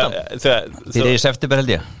látið í sveltan? Byrjar í september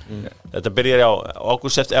held ég. Þetta byrjar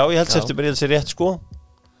ágúst, já ég held september byrjar þessi rétt sko.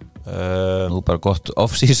 Nú bara gott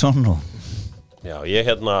off-season og... Já,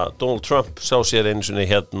 Donald Trump sá sér einu sinni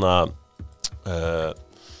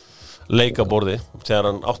leikaborði þegar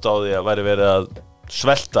hann átti á því að væri verið að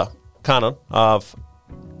svelta kanan af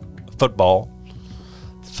football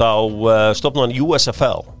þá stofnaði hann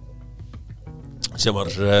USFL sem var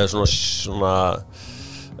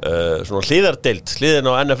svona hliðardeild hliðin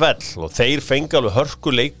á NFL og þeir fengi alveg hörku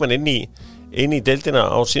leikmenn inn í deildina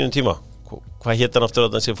á sínum tíma. Hvað hét hann aftur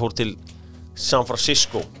að hann sem fór til San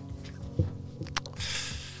Francisco?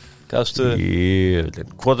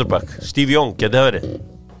 Quarterback Steve Young, geti það verið?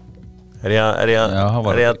 Er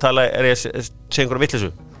ég að tala, er ég að segja einhverja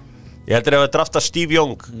vitleysu? Ég heldur að drafta Steve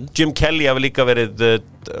Young, Jim Kelly hafi líka verið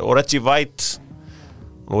og Reggie White.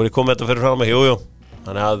 Nú ég komið þetta fyrir frá mig, jú.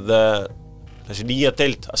 Þannig að þessi nýja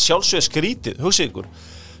deild, að sjálfsögja skrítið, hugsið ykkur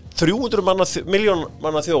 300 milljón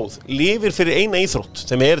manna þjóð lifir fyrir eina íþrótt,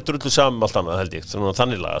 þeim drullu saman allt annað held ég,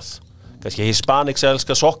 þannig lagað. Kannski Hispanics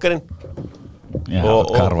elska sokkarinn. Já,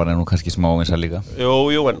 Karvan nú kannski smá eins að líka.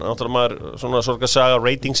 Jú, en náttúrulega maður svona sorgarsaga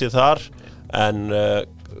ratingsið þar, en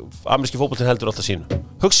ameríski fótboltinn heldur alltaf sínu.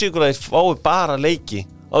 Hugsið ykkur að þið fái bara leiki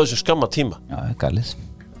á þessum skamma tíma. Já, það galið.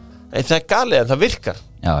 Það galið, en það virkar.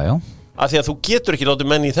 Já. Af því að þú getur ekki látið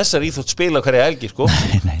menn í þessar íþrótt spila hverja helgi, sko.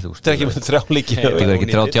 Nei, þú tekur ekki með 3 leiki. Þú tekur ekki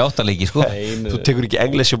 38 leiki, sko. Þú tekur ekki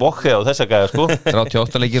English Vokke og þessa gæða, sko.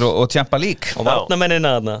 38 leikir og Champions League. Og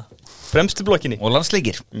varnamennina þarna, fremstu blokkinni. Og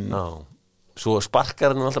landsleikir. Já. Svo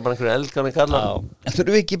sparkar hann alltaf bara einhverju eldgami kallar. En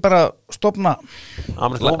þurfum við ekki bara stofna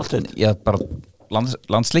amerísku fótbolta? Já, bara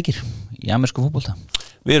landsleikir í amerísku fótbolta.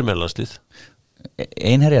 Við erum með landslið.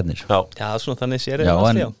 Einherjarnir. Já, svona þannig sér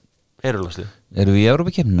landslið. Eru landslið. Eru við í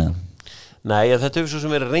Evrópukeppninu? Nei, þetta hefur svo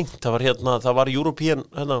sem verið reynt. Það var European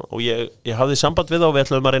og ég hafði samband við þá og við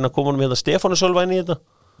ætlaðum að reyna að koma með Stefánu Sölva inn í þetta.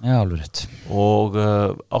 Já, alveg rétt. Og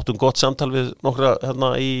áttum gott samtal við nokkra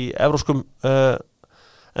í evróskum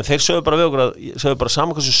en þeir sögðu bara við okkur að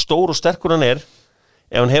saman hversu stór og sterkur hann ef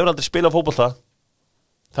hann hefur aldrei spilað fótbolta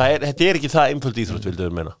þetta ekki það einföld íþrótt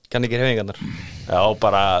vilduður meina. Kann ekki hreyfingarnar. Já,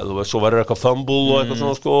 bara, þú veist, svo verður eitthvað fumble og eitthvað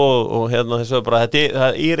svona sko og þeir sögðu bara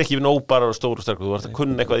það ekki nóg bara stór og sterkur, þú ert að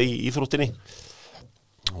kunna eitthvað í íþróttinni.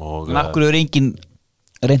 Og akkur er engin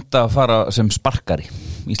reynt að fara sem sparkari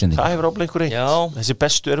Íslendingar. Það hefur áblega einhver reynt. Já. Þessi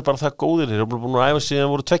bestu eru bara það góðir, þeir eru búin að æfa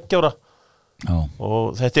síðan voru 2 ára. Já.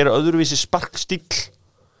 Og þetta öðruvísi sparkstíll.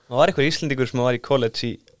 Það var eitthvað Íslendingur sem var í college í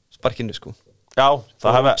sparkinu sko. Já,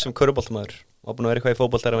 það hefði sem köruboltamaður og búin að vera eitthvað í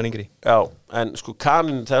fótbolta þegar hann var yngri. Já, en sko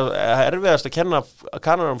kanin, það erfiðast að kenna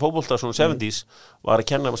kanan fótbolta svona 70s var að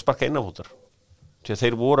kenna að sparka innanfótar. Því að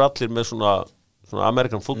þeir voru allir með svona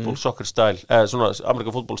American football soccer style, svona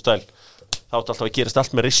American football style. Það átti alltaf að gerast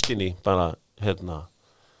allt með ristinni bara þannig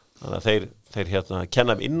að þeir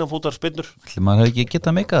kenna innanfótar spinnur. Maður hefði ekki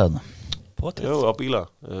getað meikað þarna. Jú, á bíla.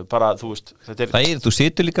 Bara, þú veist, þú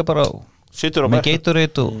situr líka bara með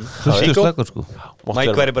Gatorade og hlustu slagur sko.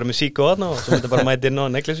 Mike væri bara með síkó þarna og svo myndi bara mæti inn á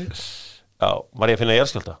neglesi. Já, var ég að finna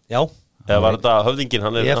jarðskjálfta? Já. Eða var þetta höfðinginn?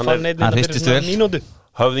 Hann hristist vel. Mínútu.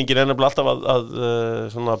 Höfðinginn nefnilega alltaf að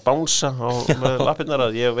svona bánsa með lappirnar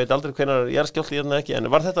að ég veit aldrei hvenær jarðskjálfti hérna ekki, en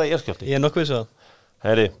var þetta jarðskjálfti? Ég nokkuð vissu það.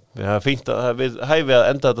 Heyri, það er fínt að við hæfi að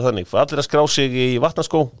enda þetta þannig. Allir að skrá sig í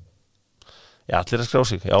vatnaskó. Já, allir að skrá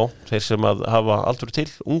sig, já, þeir sem að hafa aldur til,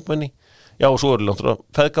 ungmenni, já og svo eru langt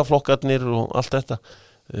feðgaflokkarnir og allt þetta,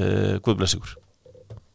 Guð blessi ykkur.